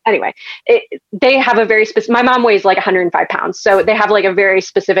anyway, they have a very specific, my mom weighs like 105 pounds. So they have like a very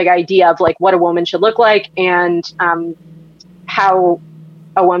specific idea of like what a woman should look like and, how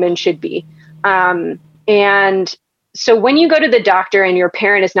a woman should be. And so when you go to the doctor and your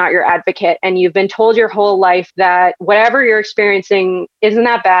parent is not your advocate and you've been told your whole life that whatever you're experiencing isn't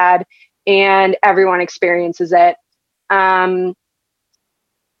that bad and everyone experiences it. I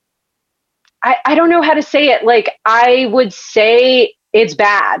don't know how to say it. Like I would say it's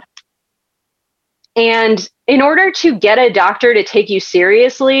bad. And in order to get a doctor to take you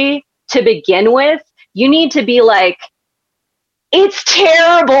seriously to begin with, you need to be like, it's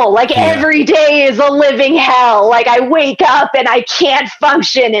terrible. Like every day is a living hell. Like I wake up and I can't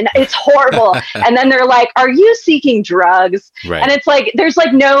function and it's horrible. And then they're like, are you seeking drugs? Right. And it's like, there's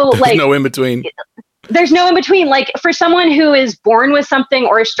no in between. There's no in between. Like for someone who is born with something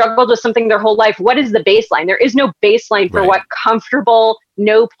or has struggled with something their whole life, what is the baseline? There is no baseline for what comfortable,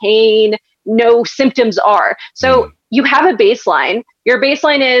 no pain, no symptoms are. So you have a baseline. Your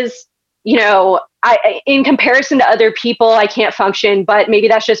baseline is, in comparison to other people, I can't function, but maybe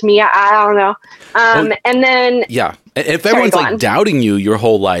that's just me. I don't know. And then, yeah, if everyone's like doubting you your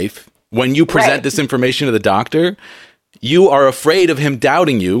whole life, when you present this information to the doctor, you are afraid of him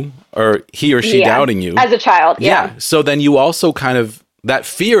doubting you or he or she doubting you as a child. Yeah. So then you also kind of, that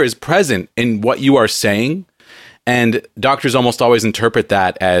fear is present in what you are saying. And doctors almost always interpret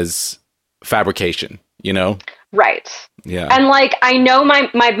that as fabrication, you know? Right. Yeah. And like, I know my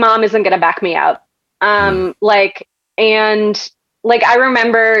mom isn't going to back me up. Like, and like, I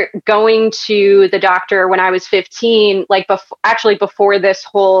remember going to the doctor when I was 15, like before this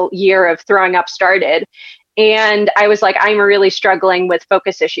whole year of throwing up started. And I was like, I'm really struggling with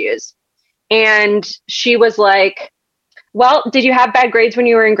focus issues. And she was like, well, did you have bad grades when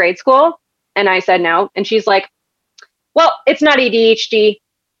you were in grade school? And I said, no. And she's like, well, it's not ADHD.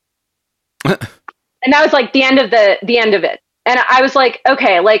 And that was like the end of it. And I was like,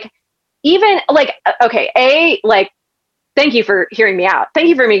 okay, like, even like, okay, like, thank you for hearing me out. Thank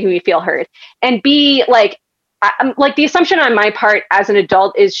you for making me feel heard. And B, like, I'm like, the assumption on my part as an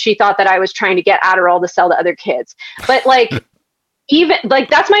adult is she thought that I was trying to get Adderall to sell to other kids. But like, even like,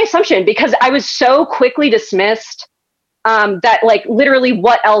 that's my assumption, because I was so quickly dismissed that like literally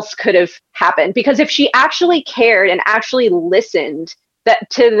what else could have happened. Because if she actually cared and actually listened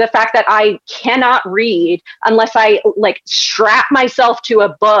to the fact that I cannot read unless I like strap myself to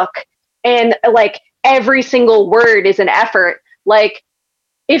a book, and like every single word is an effort. Like,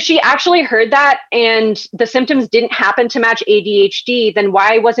 if she actually heard that and the symptoms didn't happen to match ADHD, then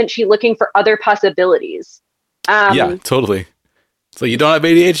why wasn't she looking for other possibilities? Yeah, totally. So you don't have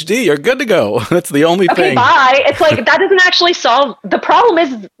ADHD, you're good to go. That's the only thing. Okay, bye. It's like, that doesn't actually solve the problem.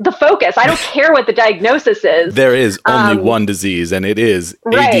 Is the focus. I don't care what the diagnosis is. There is only one disease, and it is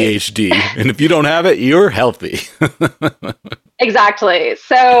ADHD. And if you don't have it, you're healthy. Exactly.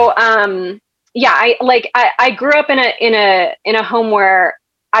 So, yeah, I grew up in a home where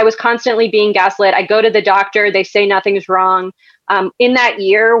I was constantly being gaslit. I go to the doctor, they say nothing's wrong. In that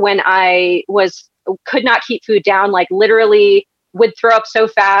year when I could not keep food down, like literally would throw up so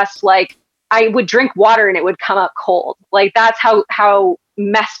fast, like I would drink water and it would come up cold. Like, that's how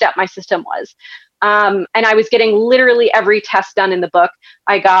messed up my system was. And I was getting literally every test done in the book.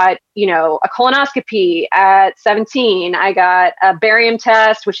 I got, a colonoscopy at 17. I got a barium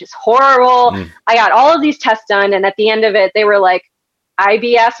test, which is horrible. I got all of these tests done. And at the end of it, they were like,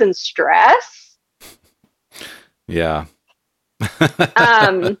 IBS and stress. Yeah.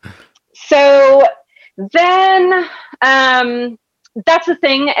 So then, that's the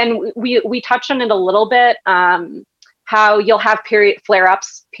thing. And we touched on it a little bit. How you'll have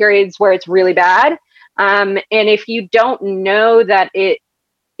flare-ups, periods where it's really bad. And if you don't know that it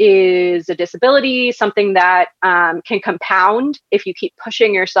is a disability, something that can compound if you keep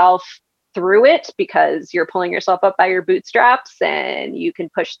pushing yourself through it because you're pulling yourself up by your bootstraps and you can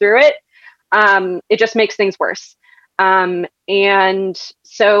push through it, it just makes things worse. And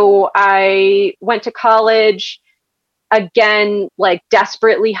so I went to college, again, like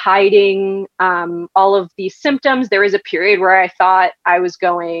desperately hiding all of these symptoms. There was a period where I thought I was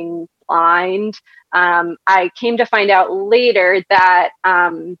going blind. I came to find out later that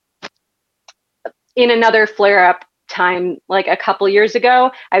in another flare-up time, like a couple years ago,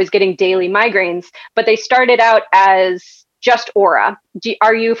 I was getting daily migraines, but they started out as just aura.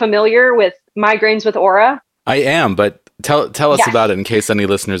 Are you familiar with migraines with aura? I am, but tell us about it in case any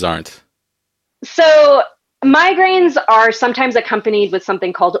listeners aren't. So migraines are sometimes accompanied with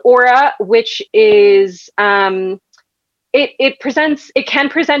something called aura, which is it can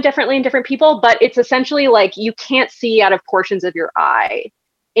present differently in different people, but it's essentially like you can't see out of portions of your eye.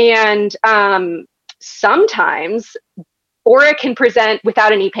 And sometimes aura can present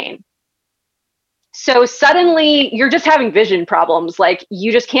without any pain. So suddenly you're just having vision problems, like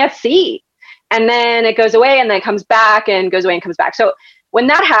you just can't see. And then it goes away and then it comes back and goes away and comes back. So when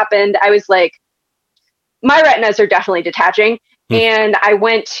that happened, I was like, my retinas are definitely detaching. And I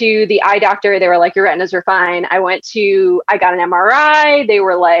went to the eye doctor. They were like, your retinas are fine. I got an MRI. They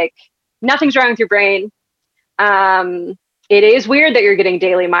were like, nothing's wrong with your brain. It is weird that you're getting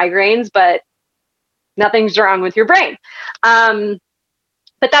daily migraines, but nothing's wrong with your brain.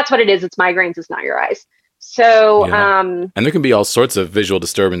 But that's what it is. It's migraines. It's not your eyes. So, and there can be all sorts of visual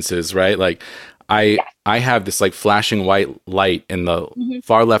disturbances, right? Like I have this like flashing white light in the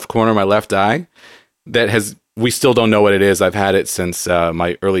far left corner of my left eye that we still don't know what it is. I've had it since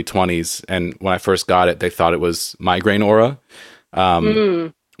my early 20s. And when I first got it, they thought it was migraine aura.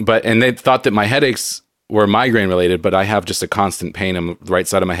 And they thought that my headaches were migraine related, but I have just a constant pain on the right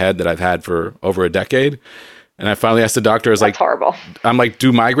side of my head that I've had for over a decade. And I finally asked the doctor, That's horrible. I'm like,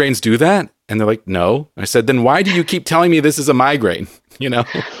 do migraines do that? And they're like, no. I said, then why do you keep telling me this is a migraine? Yeah.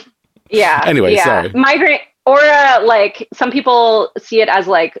 Anyway, sorry. Migraine aura, like some people see it as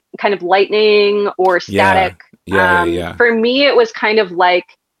like kind of lightning or static. Yeah. For me, it was kind of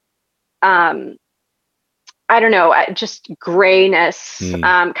like, I I don't know, just grayness,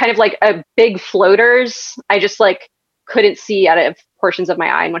 kind of like a big floaters. I just like couldn't see out of portions of my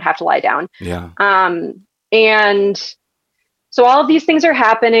eye and would have to lie down. Yeah. And so all of these things are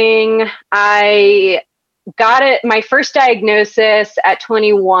happening. I got my first diagnosis at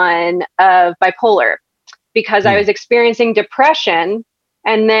 21 of bipolar because I was experiencing depression,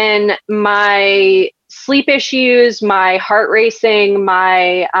 and then my sleep issues, my heart racing,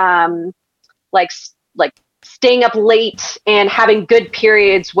 my like staying up late and having good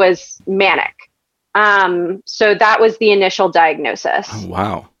periods was manic. So that was the initial diagnosis. Oh,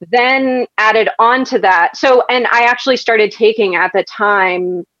 wow. Then added on to that. So, and I actually started taking at the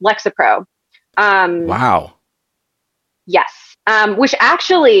time Lexapro. Wow. Yes. Which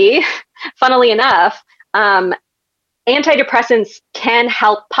actually, funnily enough, antidepressants can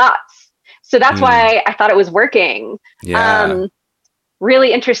help POTS. So that's why I thought it was working. Yeah.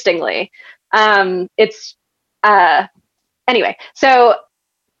 Really interestingly. Anyway, so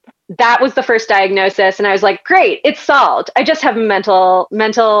that was the first diagnosis, and I was like, great, it's solved. I just have a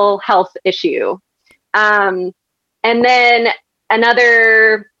mental health issue. And then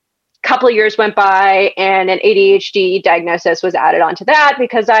another couple of years went by, and an ADHD diagnosis was added onto that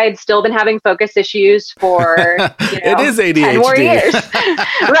because I had still been having focus issues for it is ADHD. 10 more years.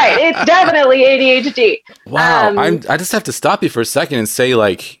 Right, it's definitely ADHD. Wow, I just have to stop you for a second and say,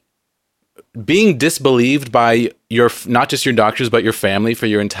 like, being disbelieved by not just your doctors, but your family for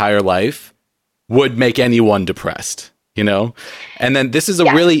your entire life would make anyone depressed, you know? And then this is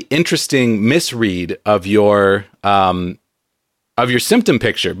a really interesting misread of your symptom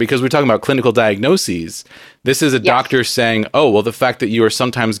picture, because we're talking about clinical diagnoses. This is a doctor saying, oh, well, the fact that you are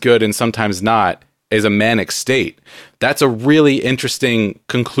sometimes good and sometimes not is a manic state. That's a really interesting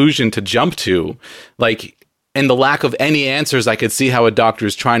conclusion to jump to. Like, in the lack of any answers, I could see how a doctor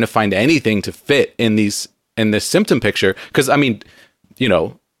is trying to find anything to fit in this symptom picture. Because, I mean, you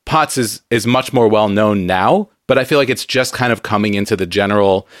know, POTS is much more well known now, but I feel like it's just kind of coming into the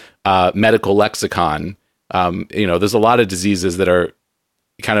general medical lexicon. You know, there's a lot of diseases that are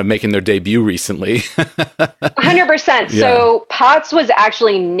kind of making their debut recently. 100%. So POTS was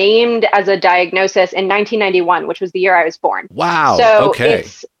actually named as a diagnosis in 1991, which was the year I was born. Wow. So okay.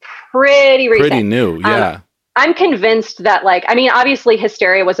 It's pretty recent. Pretty new. Yeah. I'm convinced that, like, I mean, obviously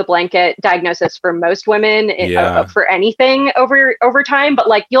hysteria was a blanket diagnosis for most women for anything over time. But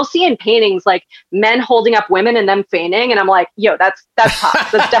like, you'll see in paintings, like men holding up women and them fainting. And I'm like, yo, that's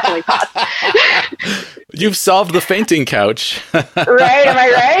POTS. That's definitely POTS. You've solved the fainting couch. Right? Am I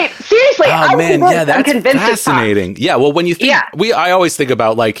right? Seriously. Oh, man. Yeah, that's convinced fascinating. Yeah. Well, when you think, I always think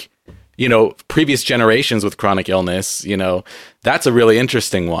about, like, you know, previous generations with chronic illness, you know, that's a really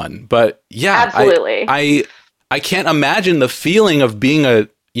interesting one. But yeah, absolutely. I can't imagine the feeling of being a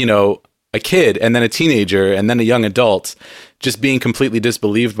kid and then a teenager and then a young adult, just being completely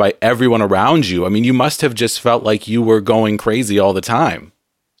disbelieved by everyone around you. I mean, you must have just felt like you were going crazy all the time.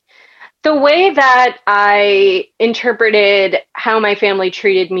 The way that I interpreted how my family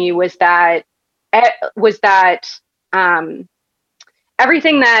treated me was that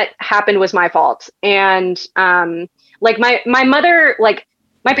everything that happened was my fault. And like my mother, like,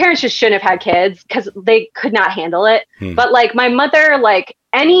 my parents just shouldn't have had kids because they could not handle it. But like my mother, like,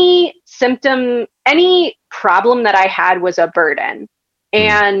 any symptom, any problem that I had was a burden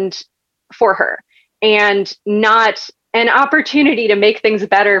and for her, and not an opportunity to make things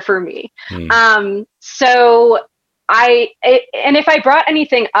better for me. So and if I brought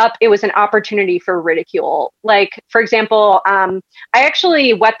anything up, it was an opportunity for ridicule. Like, for example, I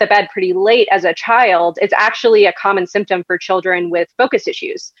actually wet the bed pretty late as a child. It's actually a common symptom for children with focus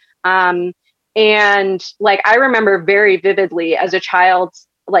issues. And like, I remember very vividly as a child,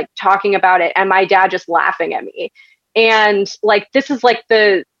 like, talking about it and my dad just laughing at me. And like, this is like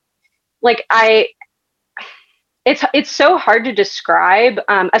it's so hard to describe,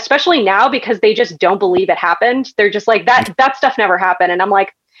 especially now, because they just don't believe it happened. They're just like, that stuff never happened. And I'm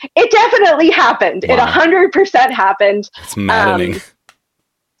like, it definitely happened. Wow. It 100% happened. It's maddening.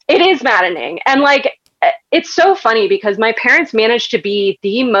 It is maddening. And like, it's so funny because my parents managed to be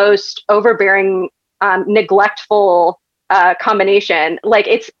the most overbearing, neglectful combination. Like,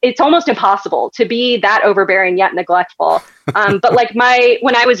 it's almost impossible to be that overbearing yet neglectful. But like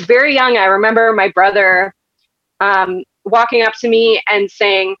when I was very young, I remember my brother walking up to me and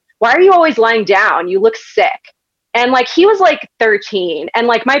saying, "Why are you always lying down? You look sick." And like, he was like 13, and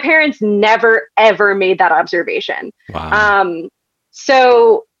like, my parents never ever made that observation. Wow.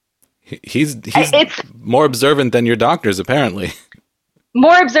 So he's more observant than your doctors, apparently.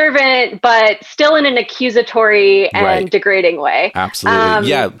 more observant, but still in an accusatory and Right. degrading way. Absolutely.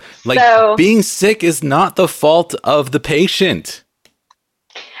 Yeah. Like so- being sick is not the fault of the patient.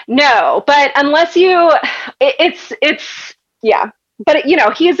 No, but unless you, yeah. But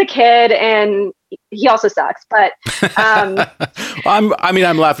he's a kid and he also sucks. But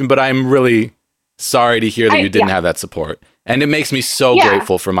I'm laughing, but I'm really sorry to hear that you didn't have that support, and it makes me so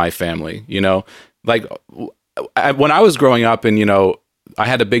grateful for my family. Like when I was growing up, and I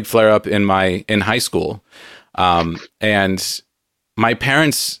had a big flare up in high school, and my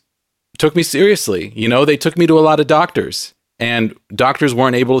parents took me seriously. They took me to a lot of doctors, and doctors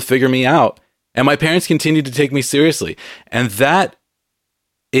weren't able to figure me out. And my parents continued to take me seriously. And that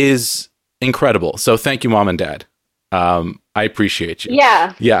is incredible. So thank you, Mom and Dad. I appreciate you.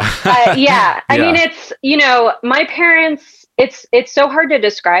 Yeah. Yeah. Yeah. I mean, it's, my parents, it's so hard to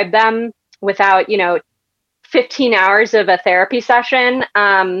describe them without, 15 hours of a therapy session.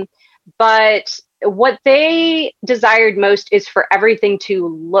 But what they desired most is for everything to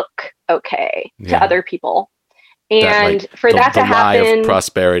look okay to other people. And for that to happen, lie of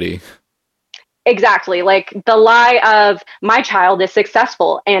prosperity. Exactly. Like the lie of my child is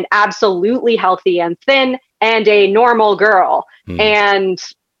successful and absolutely healthy and thin and a normal girl. And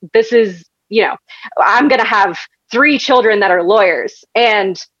this is, I'm going to have 3 children that are lawyers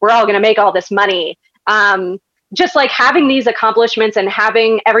and we're all going to make all this money. Just like having these accomplishments and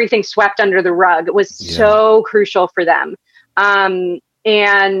having everything swept under the rug was so crucial for them.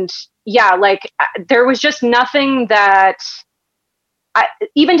 And yeah, like there was just nothing that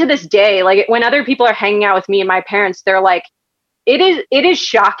even to this day, like when other people are hanging out with me and my parents, they're like, it is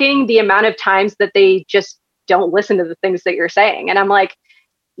shocking the amount of times that they just don't listen to the things that you're saying. And I'm like,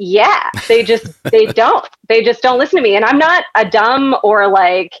 yeah, they just don't listen to me. And I'm not a dumb or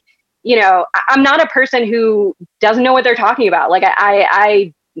like, I'm not a person who doesn't know what they're talking about. Like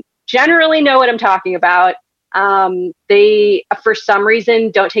I generally know what I'm talking about. They, for some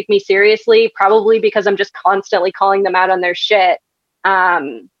reason, don't take me seriously, probably because I'm just constantly calling them out on their shit.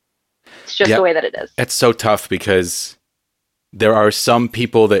 It's just the way that it is. It's so tough because there are some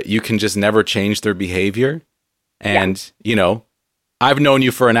people that you can just never change their behavior. And, I've known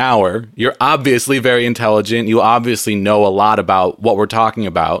you for an hour. You're obviously very intelligent. You obviously know a lot about what we're talking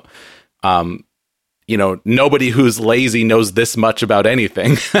about. Nobody who's lazy knows this much about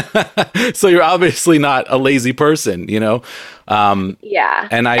anything. So you're obviously not a lazy person, Yeah.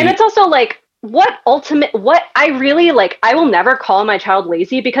 And it's also like, what I really like, I will never call my child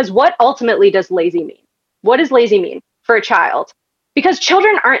lazy because what ultimately does lazy mean? What does lazy mean for a child? Because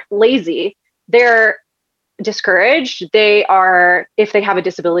children aren't lazy. They're discouraged. They are, if they have a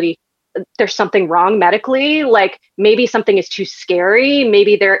disability, there's something wrong medically. Like maybe something is too scary.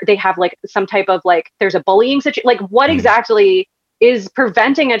 Maybe they have like some type of like, there's a bullying situation. Like what exactly is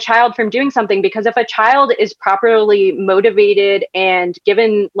preventing a child from doing something? Because if a child is properly motivated and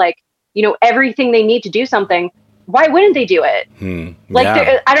given like, everything they need to do something, why wouldn't they do it?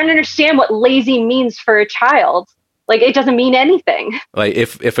 I don't understand what lazy means for a child. Like, it doesn't mean anything. Like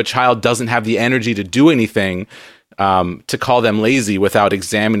if a child doesn't have the energy to do anything, to call them lazy without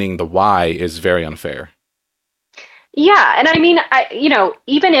examining the why is very unfair. Yeah. And I mean,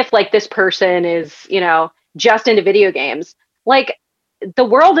 even if like this person is, just into video games, like the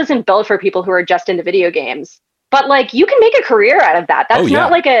world isn't built for people who are just into video games. But like you can make a career out of that. That's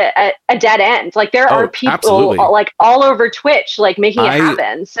not like a dead end. Like there are people like all over Twitch, like making it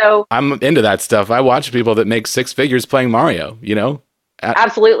happen. So I'm into that stuff. I watch people that make 6 figures playing Mario,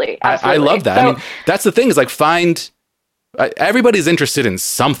 Absolutely. I love that. So, I mean, that's the thing is like everybody's interested in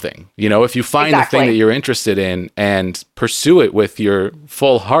something, if you find the thing that you're interested in and pursue it with your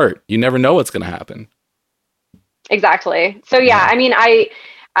full heart, you never know what's going to happen. Exactly. So yeah, I mean,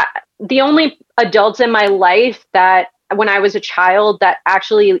 the only adults in my life that when I was a child that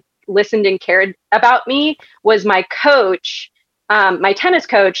actually listened and cared about me was my coach, my tennis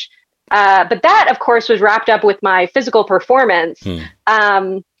coach. But that of course was wrapped up with my physical performance,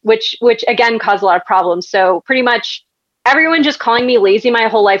 which again caused a lot of problems. So pretty much everyone just calling me lazy my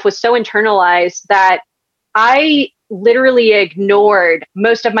whole life was so internalized that I literally ignored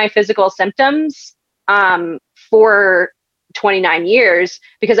most of my physical symptoms, for 29 years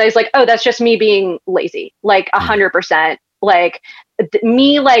because I was like, oh, that's just me being lazy, like 100%. Like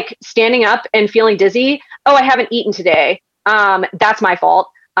me, like standing up and feeling dizzy. Oh, I haven't eaten today. That's my fault.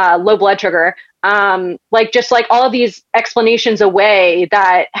 Low blood sugar. Like just like all of these explanations away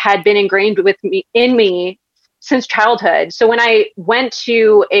that had been ingrained in me since childhood. So when I went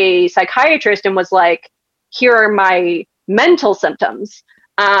to a psychiatrist and was like, here are my mental symptoms.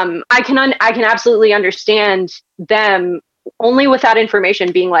 I can absolutely understand them only with that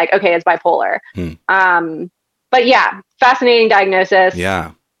information being like, okay, it's bipolar. But yeah, fascinating diagnosis.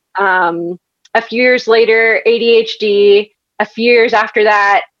 Yeah. A few years later, ADHD. A few years after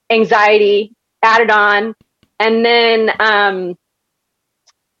that, anxiety added on. And then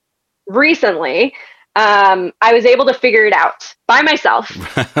recently, I was able to figure it out by myself,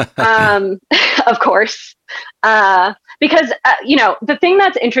 of course. Because, the thing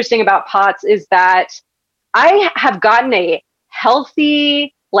that's interesting about POTS is that I have gotten a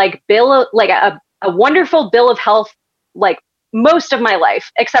healthy, a wonderful bill of health, like most of my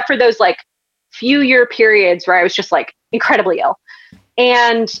life, except for those like few year periods where I was just like incredibly ill.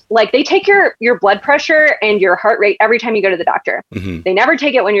 And like they take your blood pressure and your heart rate every time you go to the doctor. Mm-hmm. They never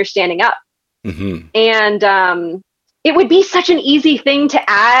take it when you're standing up. Mm-hmm. And it would be such an easy thing to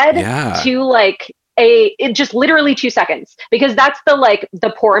add to like it just literally 2 seconds, because that's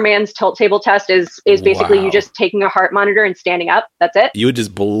the poor man's tilt table test is basically you just taking a heart monitor and standing up. That's it. You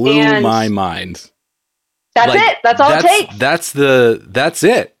just blew my mind. That's it. That's all it takes. That's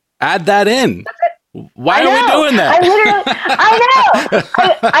it. Add that in. That's it. Why are we doing that?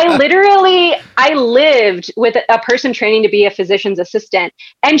 I lived with a person training to be a physician's assistant,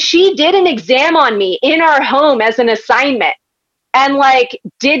 and she did an exam on me in our home as an assignment, and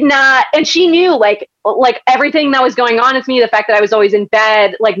and she knew like everything that was going on with me, the fact that I was always in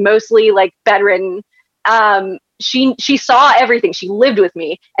bed, like mostly like bedridden. She saw everything. She lived with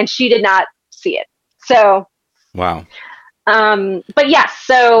me, and she did not see it. So, wow. But yes,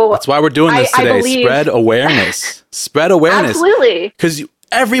 so that's why we're doing this today. Spread awareness. Spread awareness. Absolutely. Because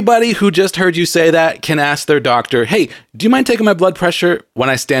everybody who just heard you say that can ask their doctor, hey, do you mind taking my blood pressure when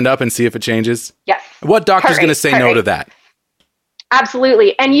I stand up and see if it changes? Yes. What doctor's going to say no to that?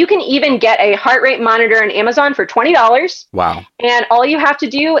 Absolutely. And you can even get a heart rate monitor on Amazon for $20. Wow. And all you have to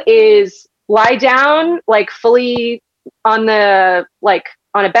do is lie down like fully on a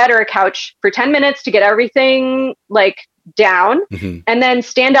bed or a couch for 10 minutes to get everything like down, and then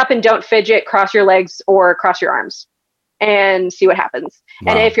stand up and don't fidget, cross your legs or cross your arms and see what happens.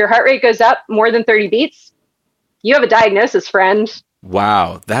 Wow. And if your heart rate goes up more than 30 beats, you have a diagnosis, friend.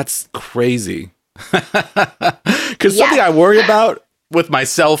 Wow. That's crazy. Because something I worry about with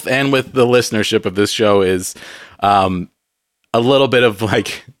myself and with the listenership of this show is a little bit of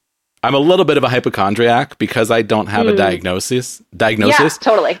I'm a little bit of a hypochondriac because I don't have a diagnosis. Yeah,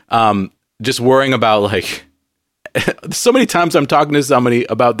 totally. Just worrying about so many times I'm talking to somebody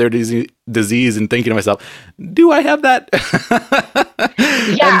about their disease and thinking to myself, do I have that?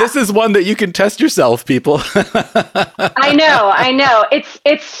 And this is one that you can test yourself, people. I know.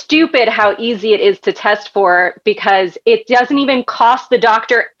 It's stupid how easy it is to test for, because it doesn't even cost the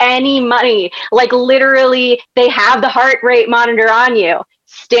doctor any money. Like literally they have the heart rate monitor on you.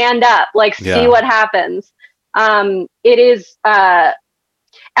 Stand up, see what happens. It is, the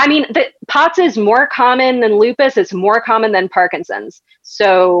POTS is more common than lupus. It's more common than Parkinson's.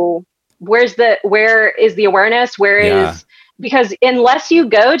 So where is the awareness? Because unless you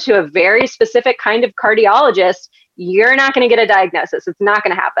go to a very specific kind of cardiologist, you're not going to get a diagnosis. It's not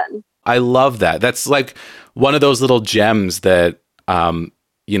going to happen. I love that. That's like one of those little gems that,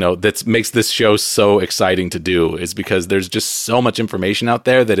 that makes this show so exciting to do, is because there's just so much information out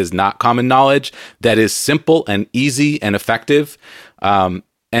there that is not common knowledge, that is simple and easy and effective. And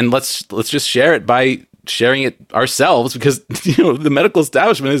let's just share it by sharing it ourselves, because the medical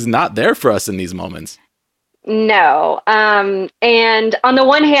establishment is not there for us in these moments. No. And on the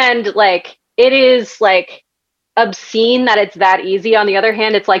one hand, it is obscene that it's that easy. On the other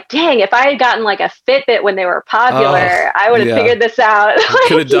hand, it's dang, if I had gotten a Fitbit when they were popular, I would have figured this out. I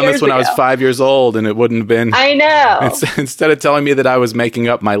could have done this when I was 5 years old, and it wouldn't have been. I know. Instead of telling me that I was making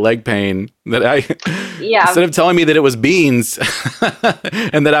up my leg pain, instead of telling me that it was beans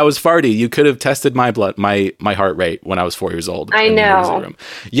and that I was farty, you could have tested my heart rate when I was 4 years old. I know.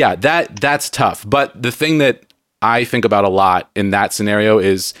 Yeah, that's tough. But the thing that I think about a lot in that scenario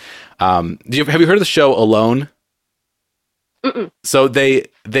is, have you heard of the show Alone? Mm-mm. So they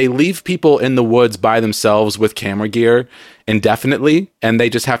leave people in the woods by themselves with camera gear indefinitely, and they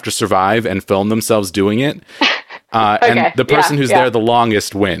just have to survive and film themselves doing it. And the person who's there the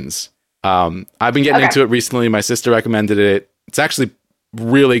longest wins. I've been getting into it recently. My sister recommended it. It's actually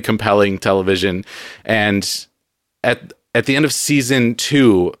really compelling television. And at the end of season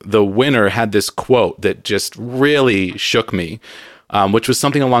 2, the winner had this quote that just really shook me, which was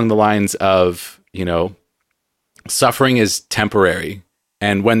something along the lines of, suffering is temporary,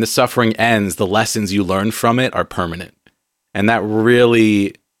 and when the suffering ends, the lessons you learn from it are permanent. And that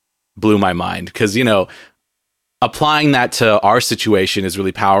really blew my mind, because applying that to our situation is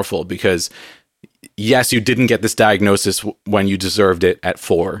really powerful, because yes, you didn't get this diagnosis when you deserved it at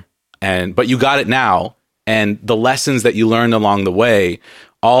 4, but you got it now. And the lessons that you learned along the way,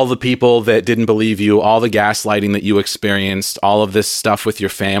 all the people that didn't believe you, all the gaslighting that you experienced, all of this stuff with your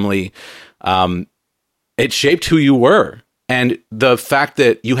family, it shaped who you were. And the fact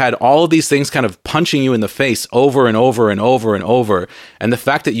that you had all of these things kind of punching you in the face over and over and over and over, and the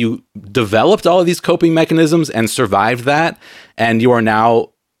fact that you developed all of these coping mechanisms and survived that, and you are now,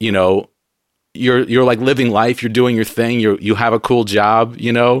 you know, you're like living life, you're doing your thing, you have a cool job,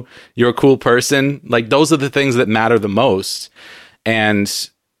 you know, you're a cool person. Like, those are the things that matter the most. And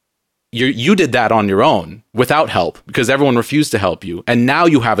you did that on your own without help because everyone refused to help you. And now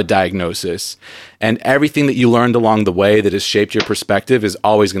you have a diagnosis, and everything that you learned along the way that has shaped your perspective is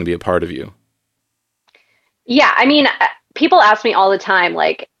always going to be a part of you. Yeah. I mean, people ask me all the time,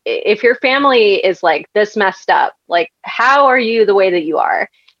 like, if your family is like this messed up, like, how are you the way that you are?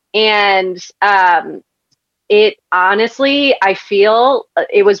 And it honestly, I feel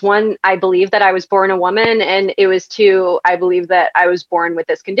it was one, I believe that I was born a woman, and it was two, I believe that I was born with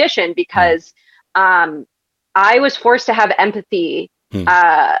this condition because I was forced to have empathy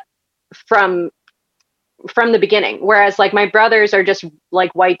from the beginning. Whereas like my brothers are just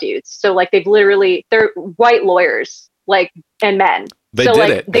like white dudes. So like they're white lawyers, like, and men. They so did like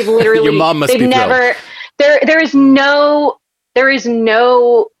it. They've literally, Your mom must they've be never, there is no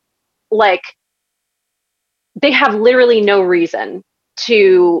like, they have literally no reason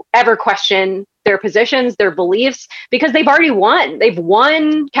to ever question their positions, their beliefs, because they've already won. They've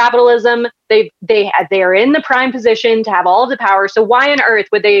won capitalism. They are in the prime position to have all of the power. So why on earth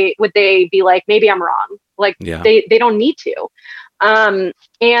would they be like, maybe I'm wrong? Like, yeah. they don't need to. And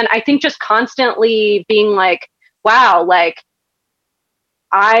I think just constantly being like, wow, like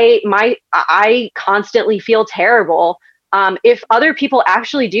I constantly feel terrible. If other people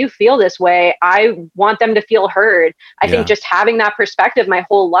actually do feel this way, I want them to feel heard. I think just having that perspective my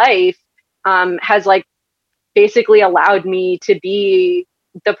whole life has like basically allowed me to be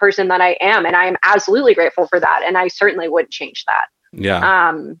the person that I am. And I am absolutely grateful for that. And I certainly wouldn't change that.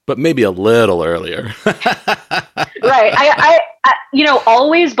 Yeah. But maybe a little earlier. Right. I you know,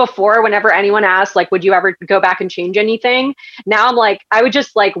 always before, whenever anyone asks, like, would you ever go back and change anything? Now I'm like, I would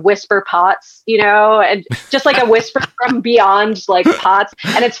just like whisper pots, you know, and just like a whisper from beyond like pots.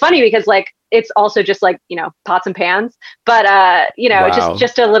 And it's funny because like, it's also just like, you know, pots and pans, but you know, wow.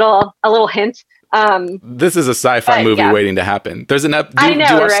 just a little hint. This is a sci-fi movie waiting to happen. There's an do you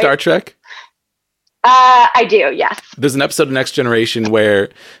watch Star Trek? I do, yes. There's an episode of Next Generation where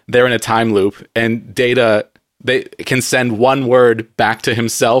they're in a time loop and Data, they can send one word back to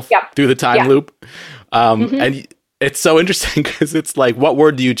himself through the time loop. And it's so interesting because it's like, what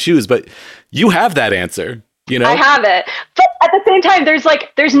word do you choose? But you have that answer, you know? I have it. But at the same time,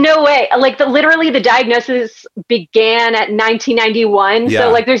 there's no way. Like literally the diagnosis began at 1991. Yeah.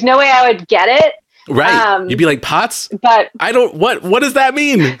 So like, there's no way I would get it. Right. You'd be like, pots? But what does that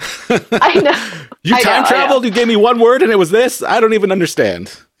mean? I know. You time traveled, you gave me one word and it was this? I don't even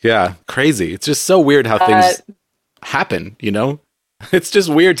understand. Yeah. Crazy. It's just so weird how things happen, you know? It's just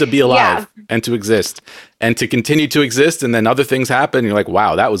weird to be alive and to exist and to continue to exist. And then other things happen. You're like,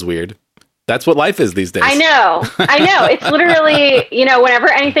 wow, that was weird. That's what life is these days. I know. It's literally, you know,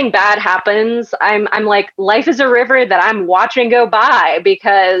 whenever anything bad happens, I'm like, life is a river that I'm watching go by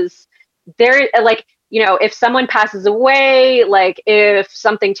because there, like, you know, if someone passes away, like if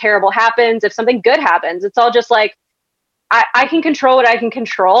something terrible happens, if something good happens, it's all just like, I can control what I can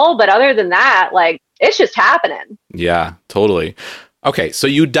control. But other than that, like, it's just happening. Yeah, totally. Okay. So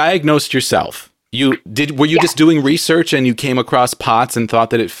you diagnosed yourself. Were you just doing research and you came across POTS and thought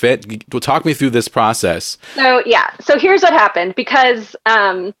that it fit? Talk me through this process. So here's what happened because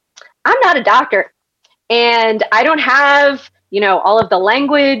I'm not a doctor and I don't have, you know, all of the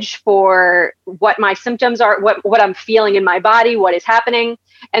language for what my symptoms are, what I'm feeling in my body, what is happening.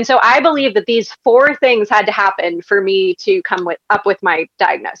 And so I believe that these 4 things had to happen for me to come up with my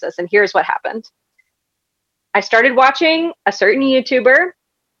diagnosis. And here's what happened. I started watching a certain YouTuber.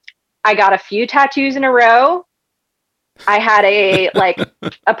 I got a few tattoos in a row. I had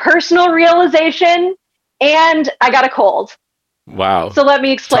a personal realization and I got a cold. Wow. So let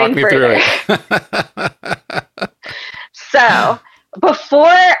me explain further. So before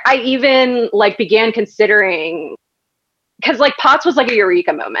I even like began considering, because like POTS was like a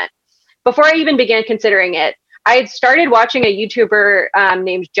eureka moment. Before I even began considering it, I had started watching a YouTuber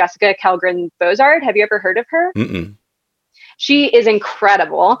named Jessica Kellgren-Bozard. Have you ever heard of her? Mm-mm. She is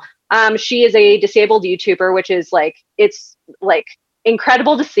incredible. She is a disabled YouTuber, which is like, it's like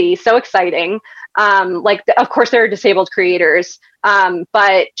incredible to see, so exciting. Of course, there are disabled creators,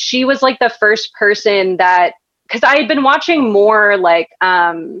 but she was like the first person that, because I had been watching more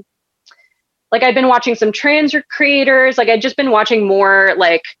I'd been watching some trans creators, like I'd just been watching more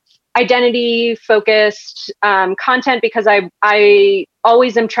like identity focused content, because I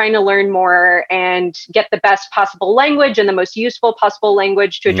always am trying to learn more and get the best possible language and the most useful possible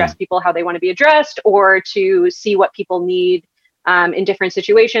language to address people how they want to be addressed, or to see what people need in different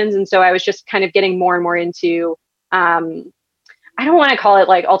situations. And so I was just kind of getting more and more into, I don't want to call it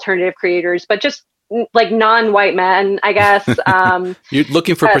like alternative creators, but just like non-white men, I guess. You're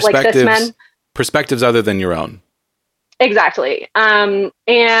looking for perspectives other than your own. Exactly. And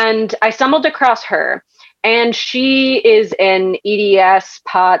I stumbled across her, and she is an EDS,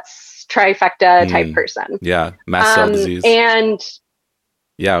 POTS, trifecta type person. Yeah, mast cell disease. And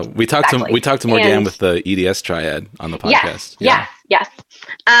yeah, we talked to Morgan with the EDS triad on the podcast. Yes.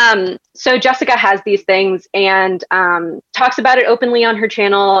 So Jessica has these things and talks about it openly on her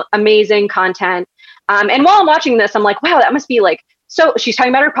channel. Amazing content. And while I'm watching this, I'm like, wow, that must be like, so she's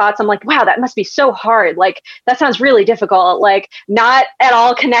talking about her POTS. I'm like, wow, that must be so hard. Like, that sounds really difficult. Like, not at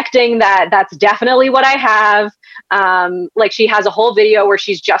all connecting that that's definitely what I have. Like, she has a whole video where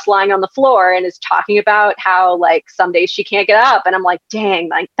she's just lying on the floor and is talking about how like some days she can't get up. And I'm like, dang,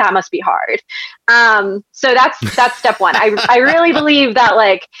 like that must be hard. So that's step one. I really believe that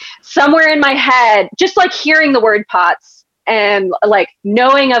like somewhere in my head, just like hearing the word POTS and like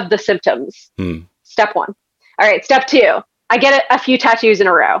knowing of the symptoms. Step one. All right. Step two. I get a few tattoos in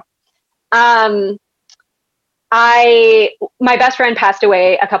a row. My best friend passed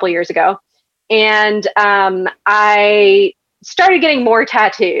away a couple years ago, and I started getting more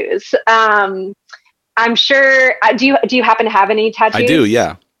tattoos. I'm sure. Do you happen to have any tattoos? I do.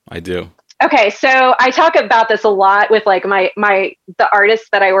 Yeah, I do. Okay, so I talk about this a lot with like the artists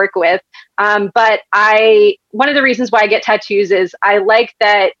that I work with. But one of the reasons why I get tattoos is I like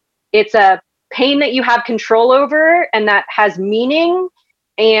that it's a pain that you have control over and that has meaning,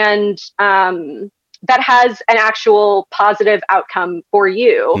 and that has an actual positive outcome for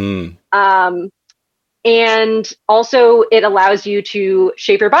you. And also it allows you to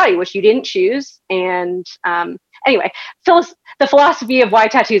shape your body, which you didn't choose. And anyway, the philosophy of why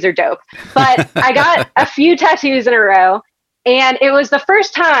tattoos are dope. But I got a few tattoos in a row, and it was the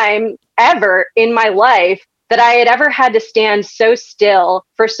first time ever in my life that I had ever had to stand so still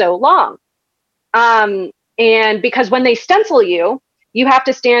for so long. And because when they stencil you, you have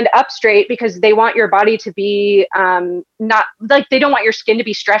to stand up straight because they want your body to be, not like, they don't want your skin to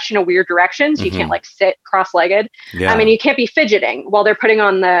be stretched in a weird direction. So you can't like sit cross-legged. Yeah. I mean, you can't be fidgeting while they're putting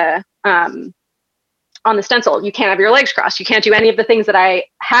on the stencil. You can't have your legs crossed. You can't do any of the things that I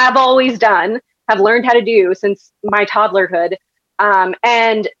have always done, have learned how to do since my toddlerhood.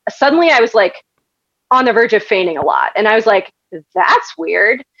 And suddenly I was like on the verge of fainting a lot. And I was like, that's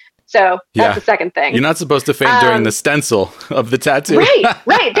weird. So that's the second thing. You're not supposed to faint during the stencil of the tattoo.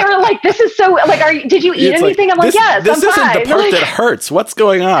 Right. They were like, this is so, like, did you eat anything? Like, I'm like, yes, this I'm fine. This isn't the part that hurts. What's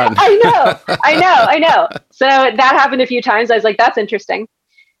going on? I know. So that happened a few times. I was like, that's interesting.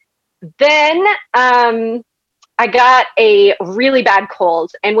 Then I got a really bad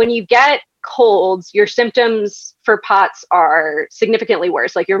cold. And when you get colds, your symptoms for POTS are significantly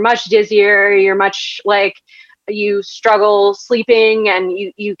worse. Like, you're much dizzier. You're much like, you struggle sleeping, and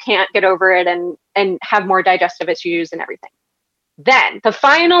you can't get over it, and have more digestive issues and everything. Then the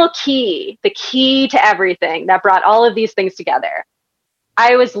final key, the key to everything that brought all of these things together.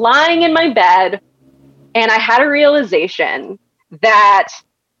 I was lying in my bed, and I had a realization that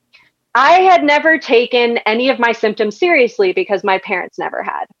I had never taken any of my symptoms seriously because my parents never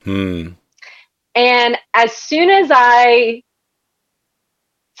had. And as soon as I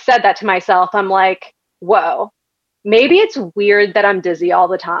said that to myself, I'm like, whoa, maybe it's weird that I'm dizzy all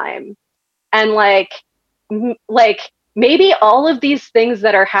the time. And like maybe all of these things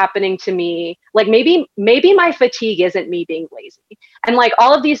that are happening to me, like maybe my fatigue isn't me being lazy. And like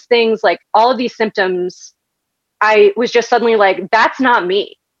all of these things, like all of these symptoms, I was just suddenly like, that's not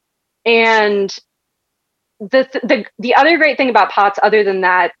me. And the other great thing about POTS, other than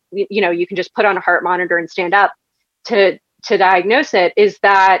that, you know, you can just put on a heart monitor and stand up to diagnose it, is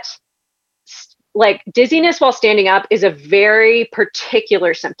that like dizziness while standing up is a very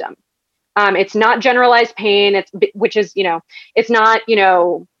particular symptom. It's not generalized pain, which is, you know, it's not, you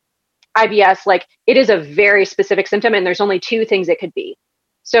know, IBS. Like, it is a very specific symptom, and there's only two things it could be.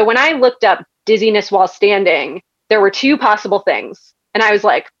 So when I looked up dizziness while standing, there were two possible things, and I was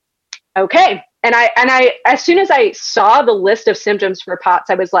like, okay. And I as soon as I saw the list of symptoms for POTS,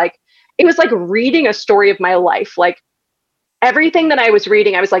 I was like, it was like reading a story of my life. Like, everything that I was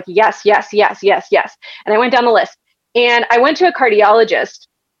reading, I was like, yes, yes, yes, yes, yes. And I went down the list, and I went to a cardiologist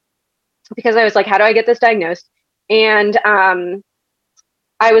because I was like, how do I get this diagnosed? And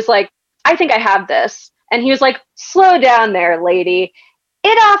I was like, I think I have this. And he was like, slow down there, lady.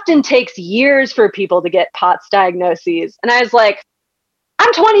 It often takes years for people to get POTS diagnoses. And I was like,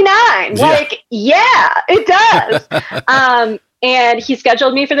 I'm 29. Yeah. Like, yeah, it does. And he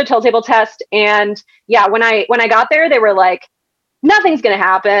scheduled me for the tilt table test. And yeah, when I got there, they were like, nothing's going to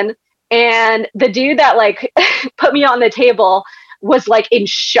happen. And the dude that like put me on the table was like in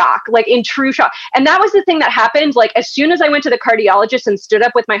shock, like in true shock. And that was the thing that happened. Like, as soon as I went to the cardiologist and stood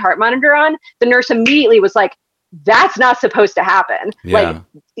up with my heart monitor on, the nurse immediately was like, that's not supposed to happen. Yeah. Like,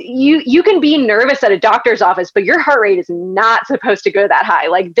 you can be nervous at a doctor's office, but your heart rate is not supposed to go that high.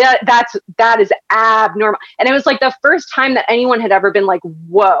 Like that is abnormal. And it was like the first time that anyone had ever been like,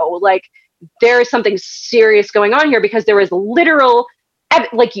 whoa, like there is something serious going on here, because there was literal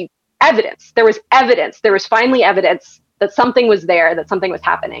evidence. There was evidence. There was finally evidence that something was there, that something was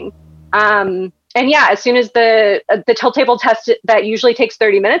happening. And yeah, as soon as the tilt table test that usually takes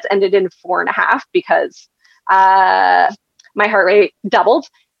 30 minutes ended in 4.5, because my heart rate doubled,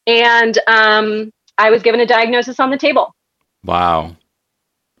 and I was given a diagnosis on the table. Wow.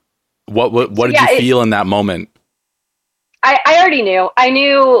 What did you feel in that moment? I already knew. I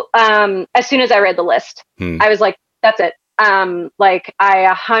knew as soon as I read the list. I was like, that's it. Like, I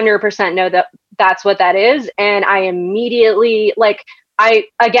 100% know that that's what that is. And I immediately, like, as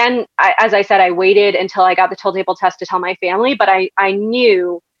I said, I waited until I got the tilt table test to tell my family, but I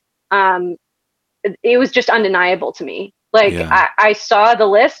knew it was just undeniable to me. Like, yeah. I saw the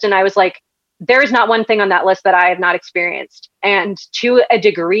list and I was like, there is not one thing on that list that I have not experienced, and to a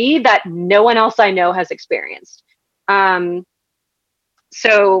degree that no one else I know has experienced.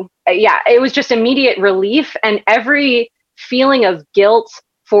 So yeah, it was just immediate relief, and every feeling of guilt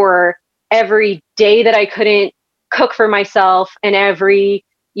for every day that I couldn't cook for myself, and every,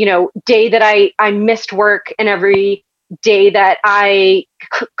 day that I missed work, and every day that I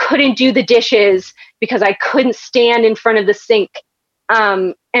couldn't do the dishes because I couldn't stand in front of the sink.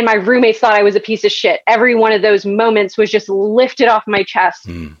 And my roommates thought I was a piece of shit. Every one of those moments was just lifted off my chest.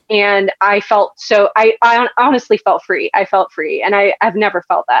 And I felt I honestly felt free. I felt free. And I've never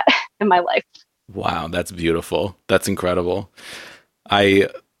felt that in my life. Wow. That's beautiful. That's incredible. I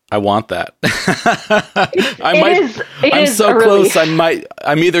want that. I'm so close.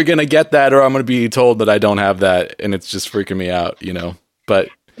 I'm either going to get that, or I'm going to be told that I don't have that. And it's just freaking me out, but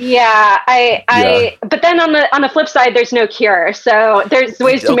yeah, but then on the flip side, there's no cure. So there's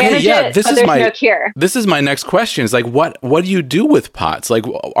ways to manage it, but there's no cure. This is my next question. Is like, what do you do with POTS? Like,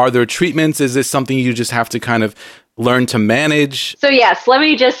 are there treatments? Is this something you just have to kind of learn to manage? So yes, let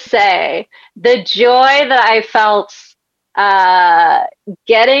me just say the joy that I felt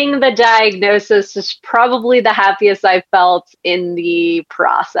getting the diagnosis is probably the happiest I felt in the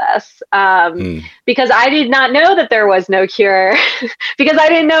process, because I did not know that there was no cure because I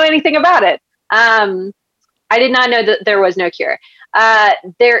didn't know anything about it. I did not know that there was no cure.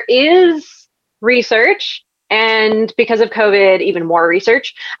 There is research, and because of COVID, even more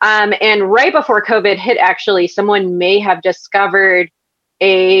research. And right before COVID hit, actually, someone may have discovered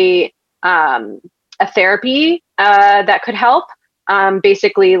a therapy that could help.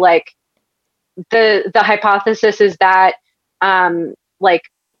 Basically, like the hypothesis is that like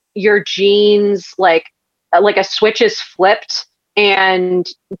your genes, like a switch is flipped, and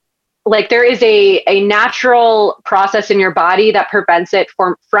like there is a natural process in your body that prevents it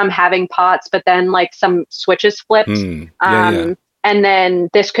from having POTS, but then like some switches flipped. And then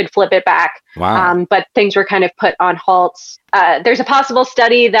this could flip it back. Wow. But things were kind of put on halts. There's a possible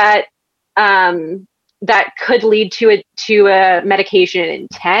study that could lead to a medication in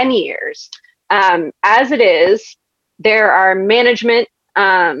 10 years. As it is, there are management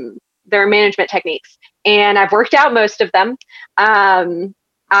techniques, and I've worked out most of them.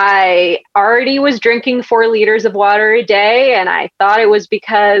 I already was drinking 4 liters of water a day, and I thought it was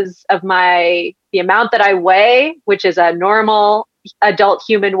because of the amount that I weigh, which is a normal adult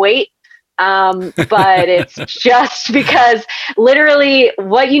human weight. But it's just because literally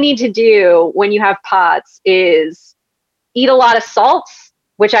what you need to do when you have POTS is eat a lot of salts,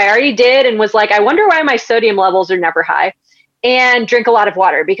 which I already did, and was like, I wonder why my sodium levels are never high, and drink a lot of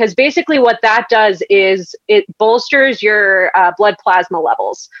water, because basically what that does is it bolsters your blood plasma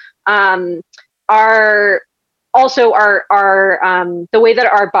levels. The way that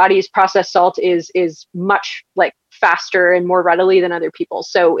our bodies process salt is much like faster and more readily than other people.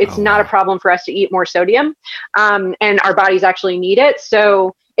 So it's not a problem for us to eat more sodium, and our bodies actually need it.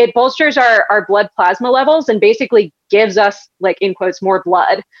 So it bolsters our blood plasma levels and basically gives us, like, in quotes, more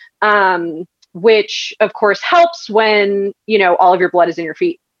blood, which of course helps when, you know, all of your blood is in your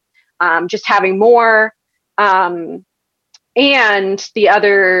feet. Just having more. And the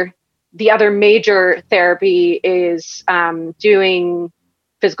other major therapy is doing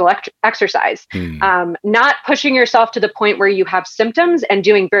physical exercise, not pushing yourself to the point where you have symptoms, and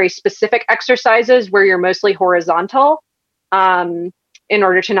doing very specific exercises where you're mostly horizontal in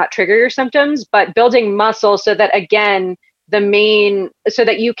order to not trigger your symptoms, but building muscle so that, again, so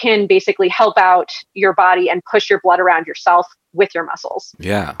that you can basically help out your body and push your blood around yourself with your muscles.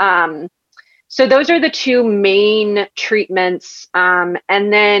 Yeah. So those are the two main treatments. And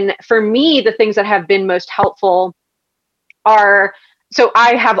then for me, the things that have been most helpful are, so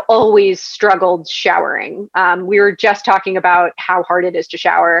I have always struggled showering. We were just talking about how hard it is to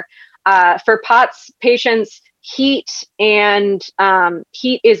shower. For POTS patients, heat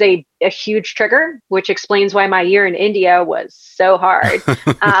is a huge trigger, which explains why my year in India was so hard.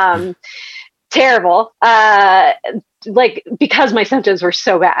 Terrible. Like, because my symptoms were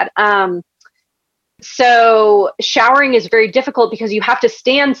so bad. So showering is very difficult because you have to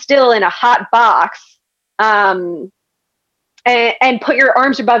stand still in a hot box, and put your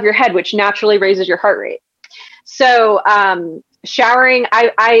arms above your head, which naturally raises your heart rate. So, showering,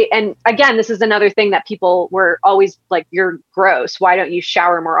 and again, this is another thing that people were always like, you're gross, why don't you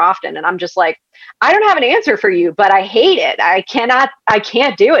shower more often? And I'm just like, I don't have an answer for you, but I hate it. I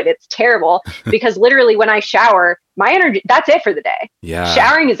can't do it. It's terrible because literally when I shower, my energy, that's it for the day. Yeah.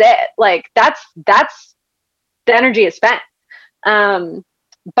 Showering is it. Like, that's the energy is spent.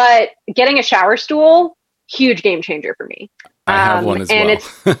 But getting a shower stool, huge game changer for me. I have one as and well.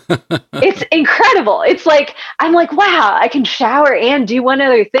 it's incredible. It's like, I'm like, wow, I can shower and do one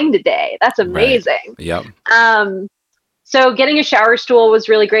other thing today. That's amazing. Right. Yep. So getting a shower stool was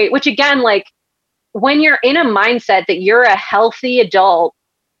really great, which again, like, when you're in a mindset that you're a healthy adult,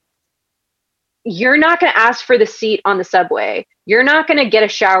 you're not going to ask for the seat on the subway. You're not going to get a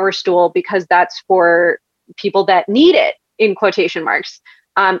shower stool because that's for people that need it, in quotation marks.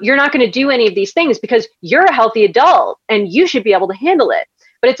 You're not going to do any of these things because you're a healthy adult and you should be able to handle it.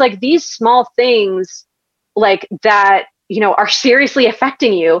 But it's like these small things like that, you know, are seriously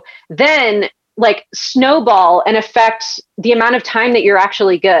affecting you, then like snowball and affect the amount of time that you're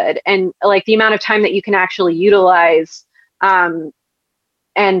actually good, and like the amount of time that you can actually utilize, and,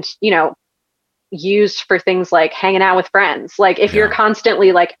 you know, use for things like hanging out with friends. Like if you're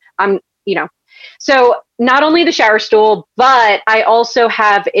constantly like, so not only the shower stool, but I also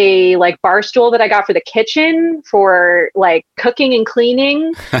have a like bar stool that I got for the kitchen for like cooking and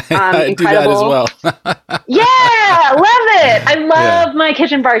cleaning. I do that as well. Yeah, love it. I love my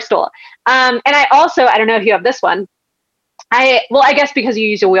kitchen bar stool. And I also, I don't know if you have this one. I guess because you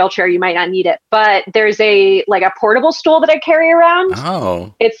use a wheelchair, you might not need it, but there's a portable stool that I carry around.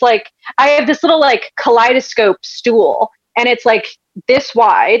 Oh. It's like, I have this little like kaleidoscope stool, and it's like this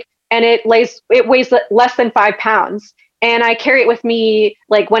wide, and it weighs less than 5 pounds. And I carry it with me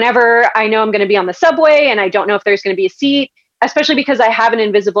like whenever I know I'm going to be on the subway and I don't know if there's going to be a seat, especially because I have an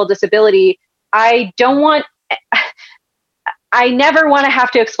invisible disability. I never want to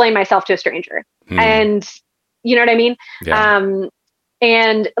have to explain myself to a stranger. And you know what I mean? Yeah.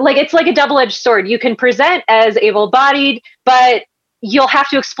 And like, it's like a double-edged sword. You can present as able-bodied, but you'll have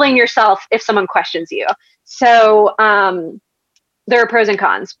to explain yourself if someone questions you. So, there are pros and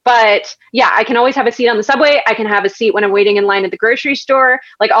cons, but yeah, I can always have a seat on the subway. I can have a seat when I'm waiting in line at the grocery store.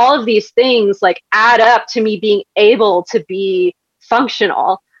 Like all of these things like add up to me being able to be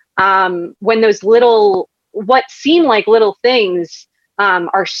functional. When those what seem like little things,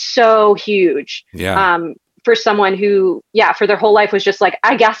 are so huge. Yeah. For someone who, for their whole life was just like,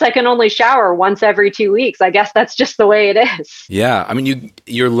 I guess I can only shower once every 2 weeks. I guess that's just the way it is. Yeah. I mean,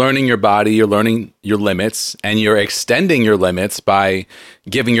 you're learning your body, you're learning your limits, and you're extending your limits by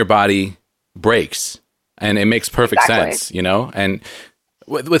giving your body breaks. And it makes perfect sense, you know? And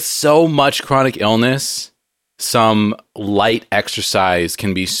with so much chronic illness, some light exercise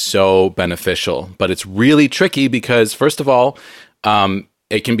can be so beneficial, but it's really tricky because first of all,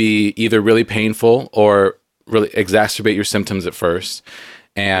 it can be either really painful or really exacerbate your symptoms at first.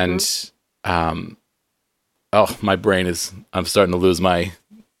 And, my brain I'm starting to lose I'm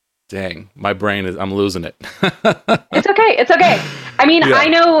losing it. It's okay. It's okay. I mean, I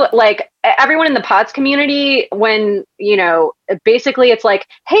know like everyone in the POTS community, when, you know, basically it's like,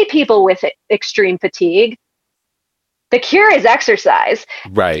 hey, people with extreme fatigue, the cure is exercise.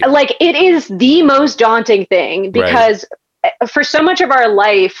 Right. Like it is the most daunting thing because for so much of our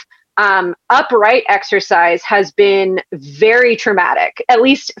life, upright exercise has been very traumatic. At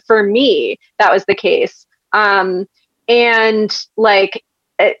least for me, that was the case. and like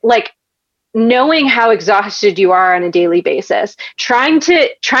knowing how exhausted you are on a daily basis, trying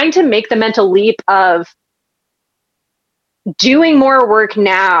to make the mental leap of doing more work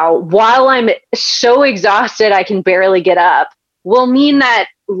now while I'm so exhausted I can barely get up will mean that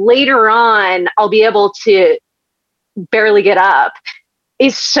later on I'll be able to barely get up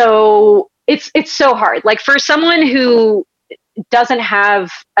is so it's so hard. Like for someone who doesn't have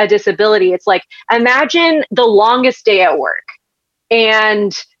a disability, it's like, imagine the longest day at work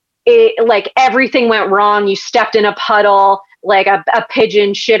and it like everything went wrong. You stepped in a puddle, like a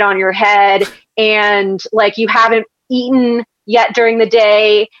pigeon shit on your head, and like you haven't eaten yet during the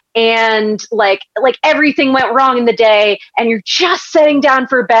day, and like everything went wrong in the day, and you're just sitting down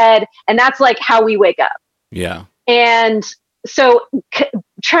for bed, and that's like how we wake up. Yeah. And so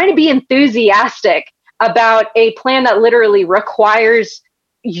trying to be enthusiastic about a plan that literally requires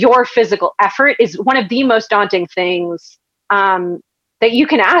your physical effort is one of the most daunting things that you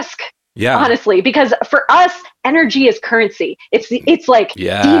can ask. Yeah. Honestly, because for us, energy is currency. It's like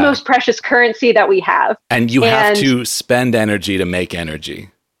the most precious currency that we have. And you have to spend energy to make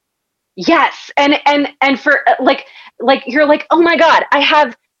energy. Yes. And for like you're like, oh my God, I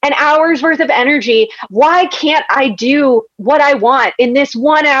have an hour's worth of energy. Why can't I do what I want in this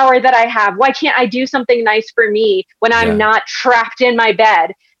 1 hour that I have? Why can't I do something nice for me when I'm not trapped in my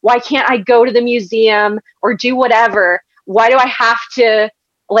bed? Why can't I go to the museum or do whatever? Why do I have to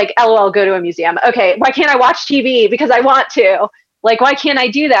like, LOL, go to a museum? Okay. Why can't I watch TV? Because I want to. Like, why can't I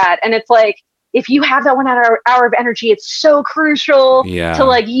do that? And it's like, if you have that 1 hour of energy, it's so crucial to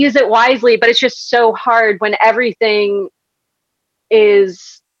like use it wisely, but it's just so hard when energy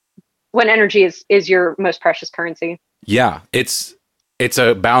is your most precious currency. Yeah. It's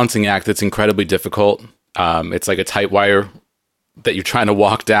a balancing act that's incredibly difficult. It's like a tight wire that you're trying to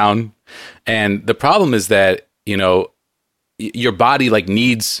walk down. And the problem is that, you know, your body like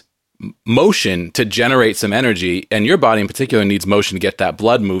needs motion to generate some energy, and your body in particular needs motion to get that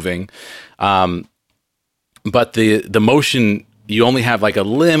blood moving. But the motion, you only have like a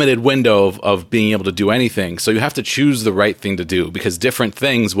limited window of being able to do anything. So you have to choose the right thing to do, because different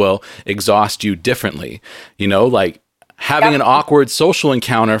things will exhaust you differently. You know, like having an awkward social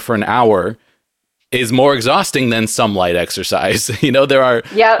encounter for an hour is more exhausting than some light exercise. You know, there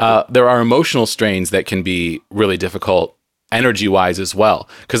are emotional strains that can be really difficult energy-wise as well.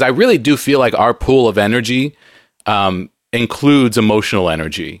 Because I really do feel like our pool of energy includes emotional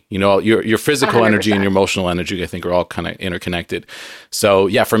energy. You know, your physical 100%. Energy and your emotional energy, I think, are all kind of interconnected. So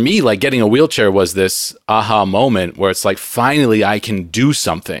yeah, for me, like getting a wheelchair was this aha moment where it's like, finally I can do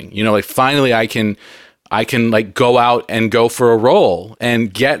something. You know, like finally I can like go out and go for a roll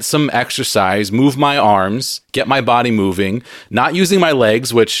and get some exercise, move my arms, get my body moving, not using my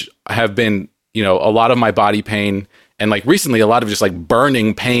legs, which have been, you know, a lot of my body pain. And like recently, a lot of just like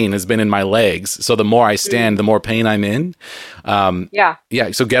burning pain has been in my legs. So the more I stand, the more pain I'm in. Yeah.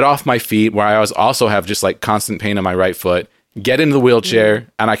 So get off my feet, where I also have just like constant pain on my right foot, get into the wheelchair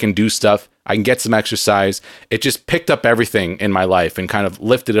and I can do stuff. I can get some exercise. It just picked up everything in my life and kind of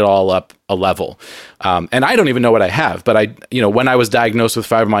lifted it all up a level. And I don't even know what I have, but when I was diagnosed with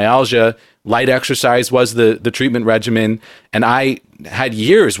fibromyalgia, light exercise was the treatment regimen. And I had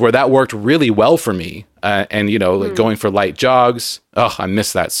years where that worked really well for me. And like going for light jogs. Oh, I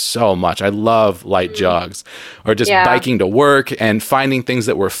miss that so much. I love light jogs, or just biking to work and finding things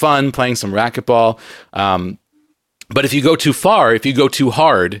that were fun, playing some racquetball. But if you go too far, if you go too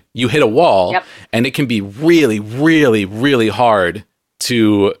hard, you hit a wall, and it can be really, really, really hard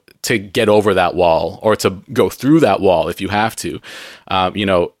to get over that wall, or to go through that wall if you have to.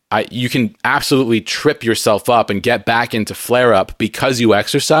 You can absolutely trip yourself up and get back into flare up because you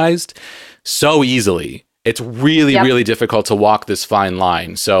exercised so easily. It's really, really difficult to walk this fine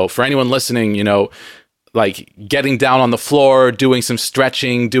line. So for anyone listening, like getting down on the floor, doing some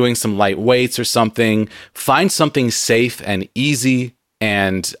stretching, doing some light weights or something, find something safe and easy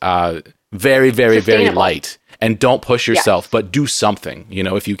and very, very, very light, and don't push yourself, but do something,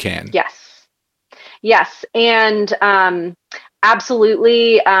 if you can. Yes. And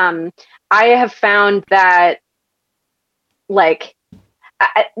absolutely. I have found that like,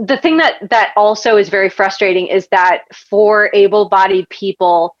 the thing that also is very frustrating is that for able-bodied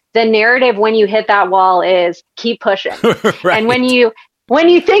people, the narrative when you hit that wall is keep pushing. Right. And when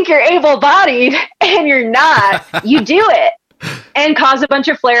you think you're able-bodied and you're not, you do it and cause a bunch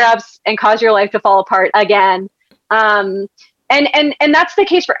of flare-ups and cause your life to fall apart again. And that's the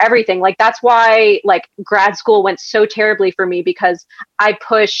case for everything. Like, that's why like grad school went so terribly for me, because I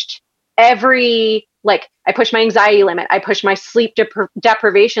pushed every Like I pushed my anxiety limit. I pushed my sleep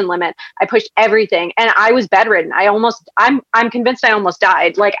deprivation limit. I pushed everything. And I was bedridden. I'm convinced I almost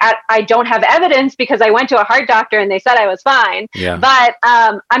died. Like I don't have evidence because I went to a heart doctor and they said I was fine. Yeah. But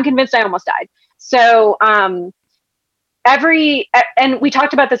I'm convinced I almost died. So and we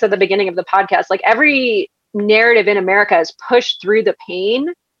talked about this at the beginning of the podcast, like every narrative in America is pushed through the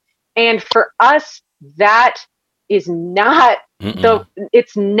pain. And for us, that is not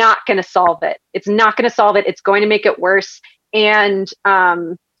it's not going to solve it. It's not going to solve it. It's going to make it worse. And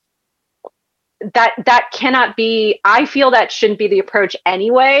that cannot be, I feel that shouldn't be the approach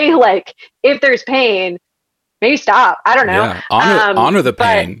anyway. Like if there's pain, maybe stop. I don't know. Yeah. Honor the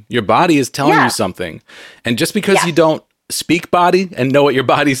pain. Your body is telling you something. And just because you don't speak body and know what your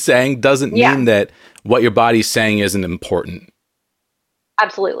body's saying doesn't mean that what your body's saying isn't important.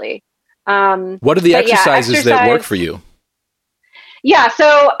 Absolutely. What are the exercises that work for you? Yeah.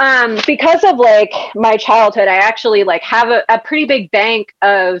 So, because of like my childhood, I actually like have a pretty big bank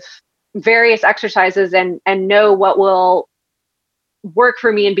of various exercises and know what will work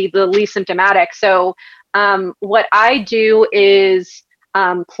for me and be the least symptomatic. So, what I do is,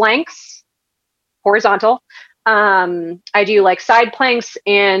 planks, horizontal. I do like side planks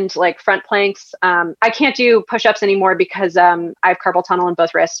and like front planks. I can't do push-ups anymore because, I have carpal tunnel in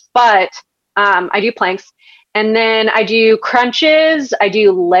both wrists, but, I do planks. And then I do crunches, I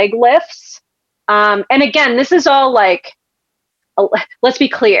do leg lifts. And again, this is all like, let's be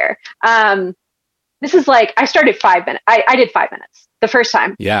clear. This is like, I started 5 minutes. I did 5 minutes the first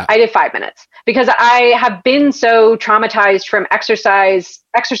time. Yeah. I did 5 minutes because I have been so traumatized from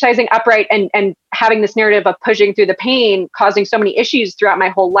exercising upright and having this narrative of pushing through the pain, causing so many issues throughout my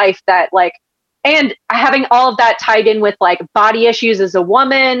whole life that like, and having all of that tied in with like body issues as a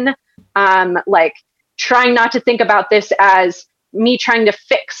woman, like trying not to think about this as me trying to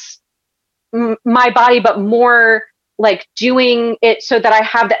fix my body, but more like doing it so that I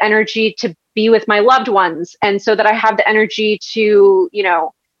have the energy to be with my loved ones. And so that I have the energy to, you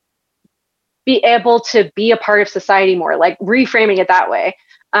know, be able to be a part of society more, like reframing it that way.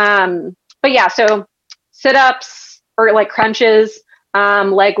 But yeah, so sit-ups or like crunches,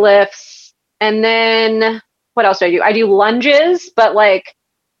 leg lifts. And then what else do I do? I do lunges, but like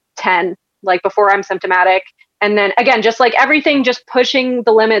 10, like before I'm symptomatic. And then again, just like everything, just pushing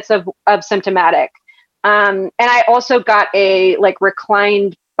the limits of symptomatic. And I also got a like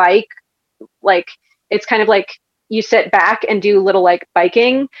reclined bike. Like it's kind of like you sit back and do little like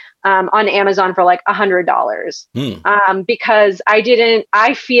biking on Amazon for like $100. Because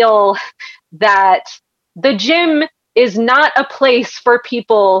I feel that the gym is not a place for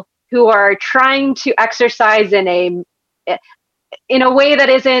people who are trying to exercise in a way that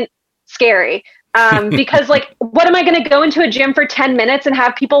isn't scary. Because like, what am I going to go into a gym for 10 minutes and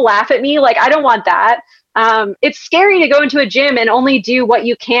have people laugh at me? Like, I don't want that. It's scary to go into a gym and only do what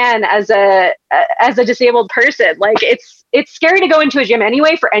you can as a disabled person. Like it's scary to go into a gym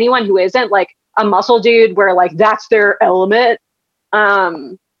anyway, for anyone who isn't like a muscle dude where like, that's their element.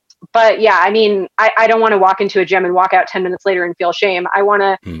 But yeah, I mean, I don't want to walk into a gym and walk out 10 minutes later and feel shame. I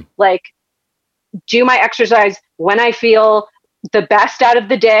want to like do my exercise when I feel the best out of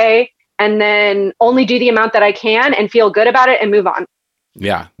the day, and then only do the amount that I can and feel good about it and move on.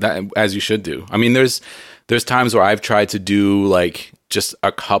 Yeah, that, as you should do. I mean, there's times where I've tried to do like just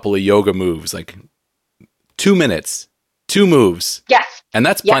a couple of yoga moves, like 2 minutes, 2 moves. Yes. And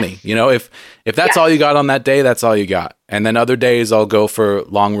that's plenty. You know, if that's all you got on that day, that's all you got. And then other days I'll go for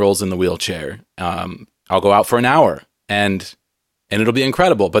long rolls in the wheelchair. I'll go out for an hour and it'll be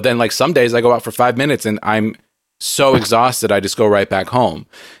incredible. But then like some days I go out for 5 minutes and I'm so exhausted, I just go right back home.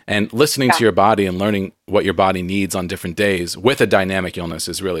 And listening to your body and learning what your body needs on different days with a dynamic illness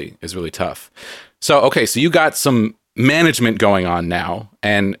is really tough. So, okay, so you got some management going on now.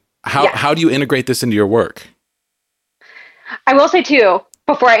 And how do you integrate this into your work? I will say too,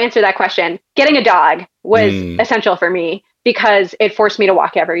 before I answer that question, getting a dog was essential for me because it forced me to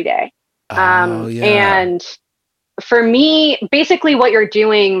walk every day. And for me, basically what you're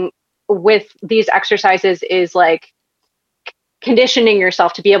doing with these exercises is like conditioning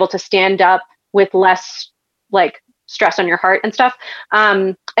yourself to be able to stand up with less like stress on your heart and stuff.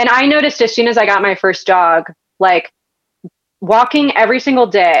 And I noticed as soon as I got my first dog, like walking every single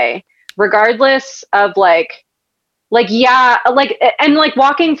day, regardless of like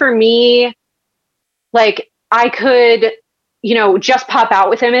walking for me, like I could, you know, just pop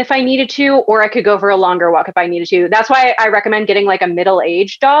out with him if I needed to, or I could go for a longer walk if I needed to. That's why I recommend getting like a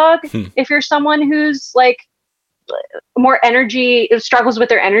middle-aged dog if you're someone who's like more energy, struggles with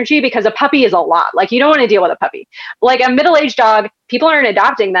their energy, because a puppy is a lot. Like, you don't want to deal with a puppy. Like a middle-aged dog, people aren't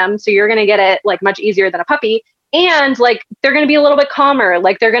adopting them, so you're going to get it like much easier than a puppy. And like, they're going to be a little bit calmer.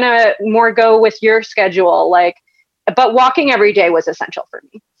 Like, they're going to more go with your schedule. Like, but walking every day was essential for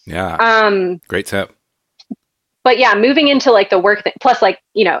me. Yeah. Great tip. But yeah, moving into like the work thing, plus like,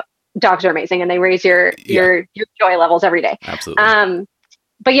 dogs are amazing and they raise your joy levels every day. Absolutely.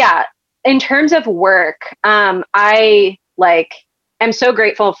 But yeah, in terms of work, I like am so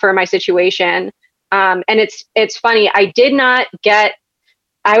grateful for my situation. And it's funny. I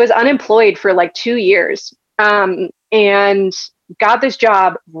was unemployed for like 2 years, and got this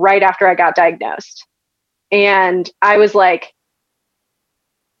job right after I got diagnosed. And I was like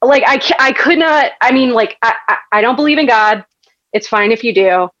I could not, I mean, like, I don't believe in God. It's fine if you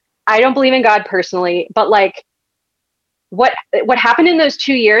do. I don't believe in God personally, but like what happened in those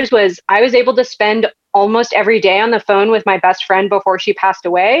 2 years was I was able to spend almost every day on the phone with my best friend before she passed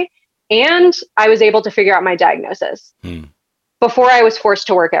away. And I was able to figure out my diagnosis before I was forced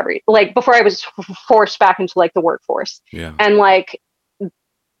to work before I was forced back into like the workforce. Yeah. And like,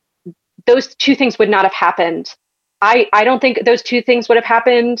 those two things would not have happened. I don't think those two things would have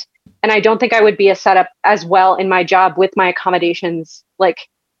happened. And I don't think I would be set up as well in my job with my accommodations. Like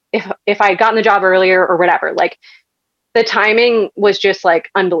if I had gotten the job earlier or whatever, like the timing was just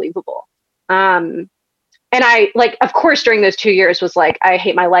like unbelievable. And I like, of course, during those 2 years was like, I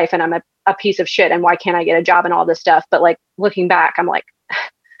hate my life and I'm a piece of shit. And why can't I get a job and all this stuff? But like looking back, I'm like,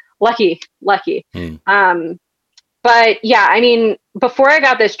 lucky. But yeah, I mean, before I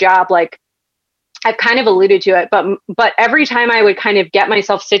got this job, like I've kind of alluded to it, but every time I would kind of get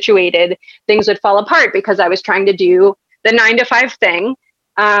myself situated, things would fall apart because I was trying to do the 9-to-5 thing,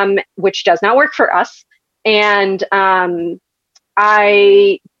 which does not work for us. And I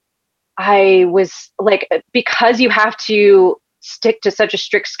was like, because you have to stick to such a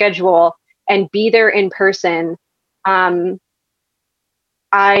strict schedule and be there in person, I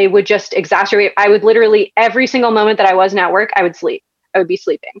would just exacerbate. I would literally, every single moment that I wasn't at work, I would sleep. I would be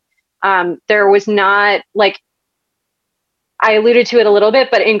sleeping. There was not like, I alluded to it a little bit,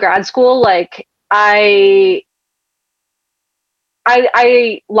 but in grad school, like I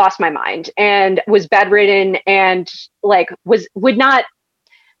lost my mind and was bedridden and like would not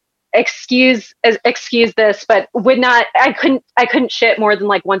excuse this, but I couldn't shit more than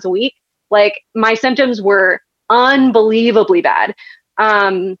like once a week. Like my symptoms were unbelievably bad.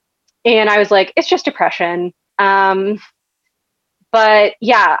 And I was like, it's just depression. But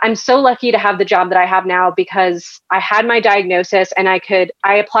yeah, I'm so lucky to have the job that I have now because I had my diagnosis and I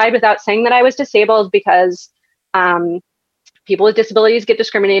applied without saying that I was disabled because people with disabilities get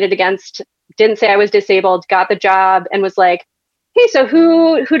discriminated against. Didn't say I was disabled, got the job and was like, hey, so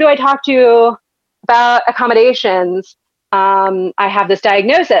who do I talk to about accommodations? I have this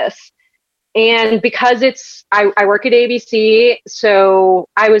diagnosis. And because I work at ABC, so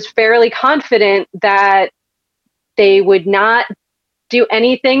I was fairly confident that they would not do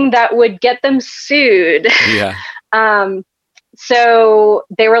anything that would get them sued. Yeah. So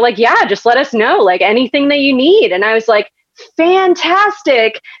they were like, yeah, just let us know, like anything that you need. And I was like,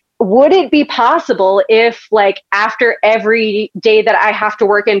 fantastic. Would it be possible if like after every day that I have to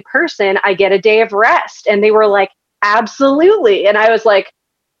work in person, I get a day of rest? And they were like, absolutely. And I was like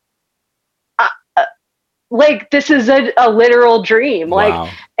this is a literal dream. Wow.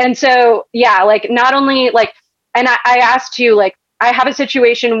 Like, and so, yeah, like not only like, and I asked you, like, I have a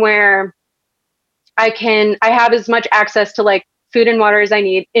situation where I have as much access to like food and water as I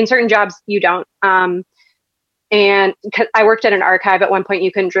need. In certain jobs, you don't. And because I worked at an archive at one point,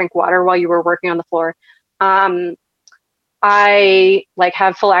 you couldn't drink water while you were working on the floor. I like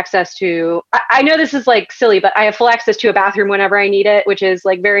have full access to, I know this is like silly, but I have full access to a bathroom whenever I need it, which is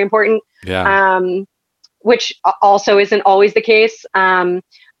like very important. Yeah. Which also isn't always the case.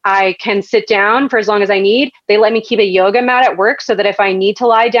 I can sit down for as long as I need. They let me keep a yoga mat at work so that if I need to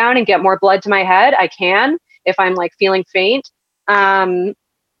lie down and get more blood to my head, I can, if I'm like feeling faint. And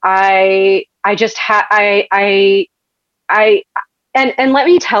let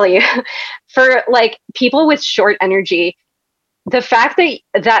me tell you, for like people with short energy, the fact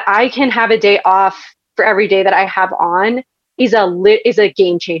that I can have a day off for every day that I have on is a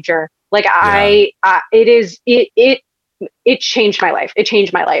game changer. Like it changed my life. It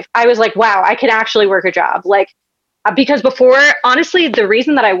changed my life. I was like, wow, I can actually work a job. Like, because before, honestly, the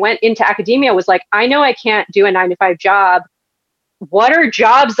reason that I went into academia was like, I know I can't do a 9-to-5 job. What are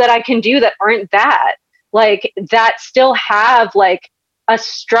jobs that I can do that aren't that? Like that still have like a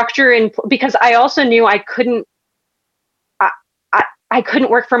structure because I also knew I couldn't, I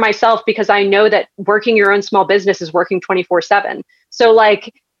couldn't work for myself because I know that working your own small business is working 24/7. So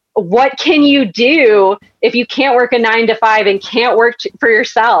like, what can you do if you can't work a 9 to 5 and can't work for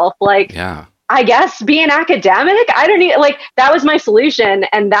yourself? Like, Yeah. I guess be an academic. I don't need, like, that was my solution.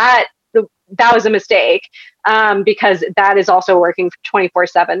 And that was a mistake, because that is also working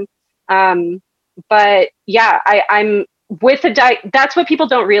 24/7. But yeah, I'm with that's what people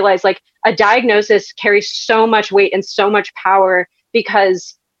don't realize. Like, a diagnosis carries so much weight and so much power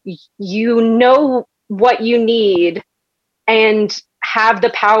because you know what you need and have the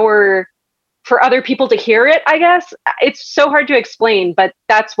power for other people to hear it, I guess. It's so hard to explain, but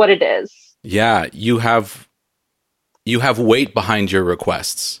that's what it is. Yeah, you have weight behind your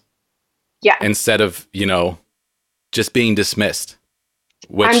requests. Yeah. Instead of, just being dismissed.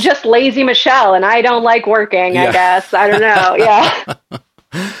 I'm just lazy Michelle and I don't like working, I guess. I don't know. Yeah.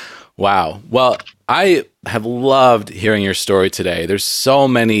 Wow. Well, I have loved hearing your story today. There's so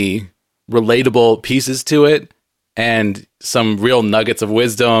many relatable pieces to it and some real nuggets of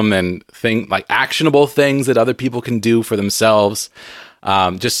wisdom and actionable things that other people can do for themselves.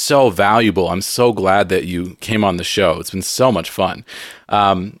 Just so valuable. I'm so glad that you came on the show. It's been so much fun.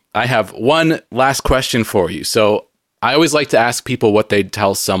 I have one last question for you. So I always like to ask people what they'd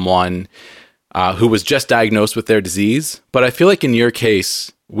tell someone who was just diagnosed with their disease. But I feel like in your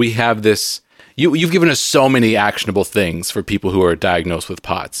case, we have this, you've given us so many actionable things for people who are diagnosed with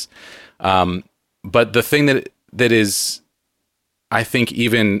POTS. But the thing that is, I think,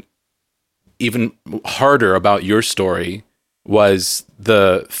 even harder about your story was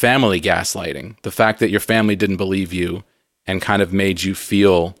the family gaslighting, the fact that your family didn't believe you and kind of made you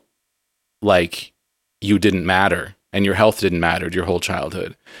feel like you didn't matter and your health didn't matter your whole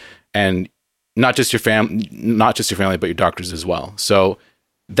childhood. And not just your family, but your doctors as well. So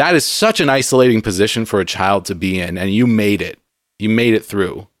that is such an isolating position for a child to be in, and you made it. You made it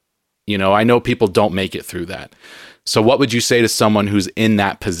through. I know people don't make it through that. So what would you say to someone who's in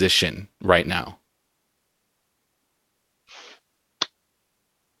that position right now?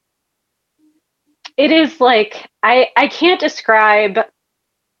 It is like, I can't describe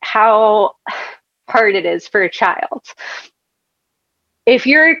how hard it is for a child. If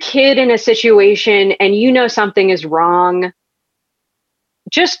you're a kid in a situation and you know something is wrong,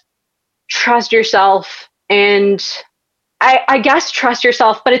 just trust yourself. And I guess trust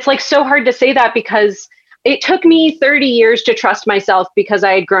yourself, but it's like so hard to say that because it took me 30 years to trust myself because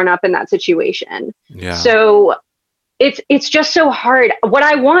I had grown up in that situation. Yeah. So it's just so hard. What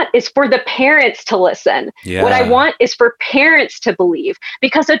I want is for the parents to listen. Yeah. What I want is for parents to believe,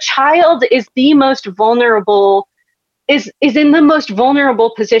 because a child is the most vulnerable, is in the most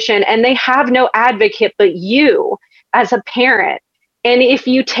vulnerable position, and they have no advocate but you as a parent. And if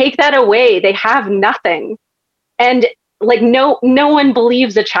you take that away, they have nothing. And like, no one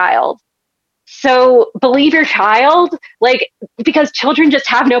believes a child. So believe your child, like, because children just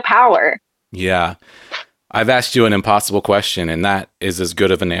have no power. Yeah. I've asked you an impossible question, and that is as good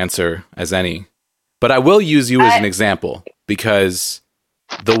of an answer as any. But I will use you as an example, because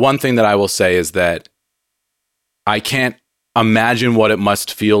the one thing that I will say is that I can't imagine what it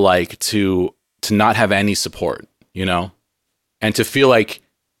must feel like to not have any support, and to feel like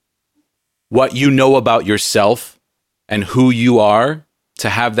what you know about yourself and who you are, to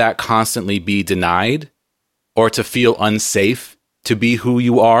have that constantly be denied, or to feel unsafe to be who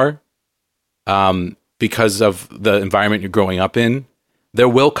you are. Because of the environment you're growing up in, there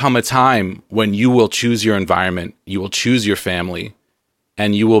will come a time when you will choose your environment, you will choose your family,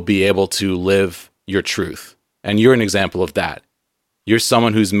 and you will be able to live your truth. And you're an example of that. You're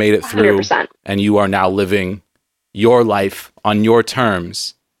someone who's made it through 100%. And you are now living your life on your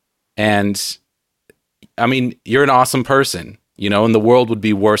terms. And I mean, you're an awesome person, and the world would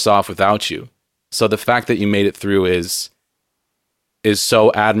be worse off without you. So the fact that you made it through is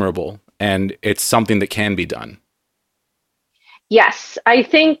so admirable. And it's something that can be done. Yes, I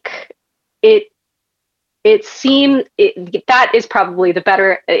think that is probably the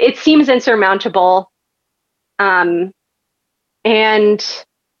better. It seems insurmountable, and it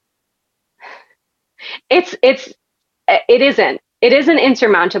isn't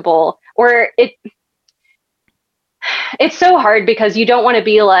insurmountable, or it's so hard because you don't want to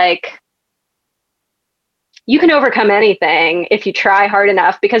be like, you can overcome anything if you try hard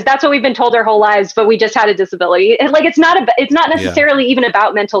enough, because that's what we've been told our whole lives, but we just had a disability. Like, it's not necessarily even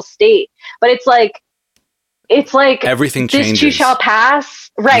about mental state, but it's like everything changes. This too shall pass.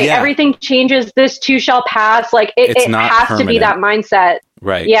 Right. Yeah. Everything changes. This too shall pass. Like it has permanent. To be that mindset.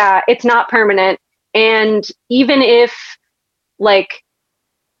 Right. Yeah. It's not permanent. And even if, like,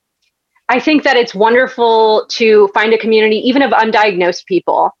 I think that it's wonderful to find a community, even of undiagnosed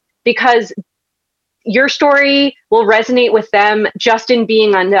people, because your story will resonate with them just in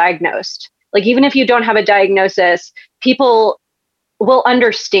being undiagnosed. Like, even if you don't have a diagnosis, people will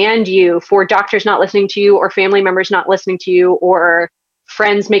understand you for doctors not listening to you, or family members not listening to you, or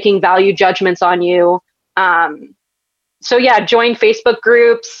friends making value judgments on you. So yeah, join Facebook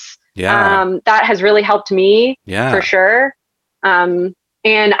groups. Yeah. That has really helped me for sure. And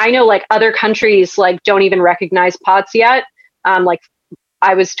I know like other countries like don't even recognize POTS yet. Like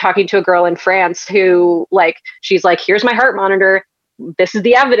I was talking to a girl in France who like, she's like, here's my heart monitor. This is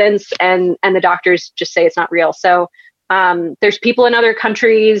the evidence. And the doctors just say it's not real. So there's people in other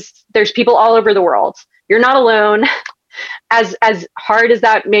countries. There's people all over the world. You're not alone. As hard as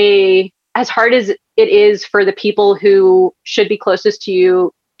as hard as it is for the people who should be closest to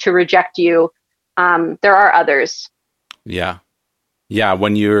you to reject you, there are others. Yeah. Yeah,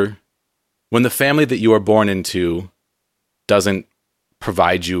 when the family that you are born into doesn't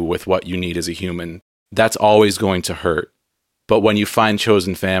provide you with what you need as a human, that's always going to hurt. But when you find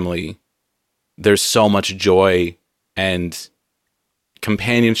chosen family, there's so much joy and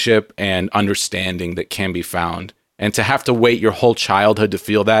companionship and understanding that can be found. And to have to wait your whole childhood to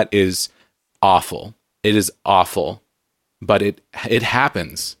feel that is awful. It is awful. But it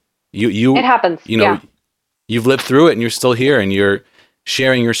happens. It happens. You know, you've lived through it and you're still here and you're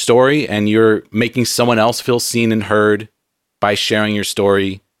sharing your story and you're making someone else feel seen and heard by sharing your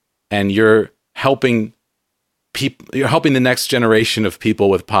story, and you're helping the next generation of people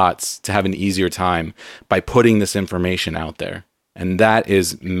with POTS to have an easier time by putting this information out there. And that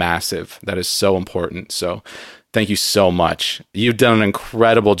is massive. That is so important. So thank you so much. You've done an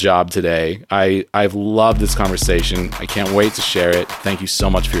incredible job today. I've loved this conversation. I can't wait to share it. Thank you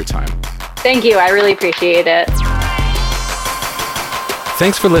so much for your time. Thank you. I really appreciate it.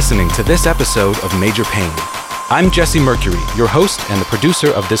 Thanks for listening to this episode of Major Pain. I'm Jesse Mercury, your host and the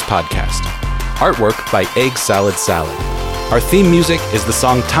producer of this podcast. Artwork by Egg Salad Salad. Our theme music is the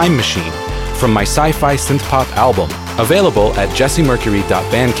song Time Machine from my sci-fi synth-pop album, available at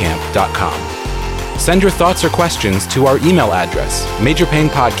jessemmercury.bandcamp.com. Send your thoughts or questions to our email address,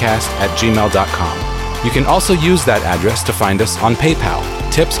 majorpainpodcast@gmail.com. You can also use that address to find us on PayPal.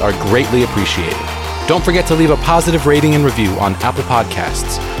 Tips are greatly appreciated. Don't forget to leave a positive rating and review on Apple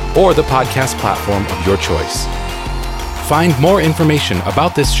Podcasts or the podcast platform of your choice. Find more information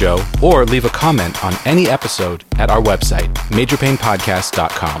about this show or leave a comment on any episode at our website,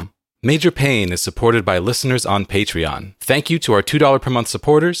 majorpainpodcast.com. Major Pain is supported by listeners on Patreon. Thank you to our $2 per month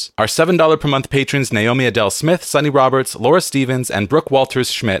supporters, our $7 per month patrons Naomi Adele Smith, Sonny Roberts, Laura Stevens, and Brooke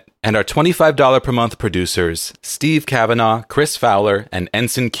Walters Schmidt, and our $25 per month producers Steve Kavanaugh, Chris Fowler, and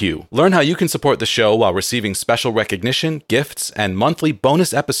Ensign Q. Learn how you can support the show while receiving special recognition, gifts, and monthly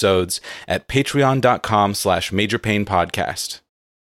bonus episodes at patreon.com/majorpainpodcast.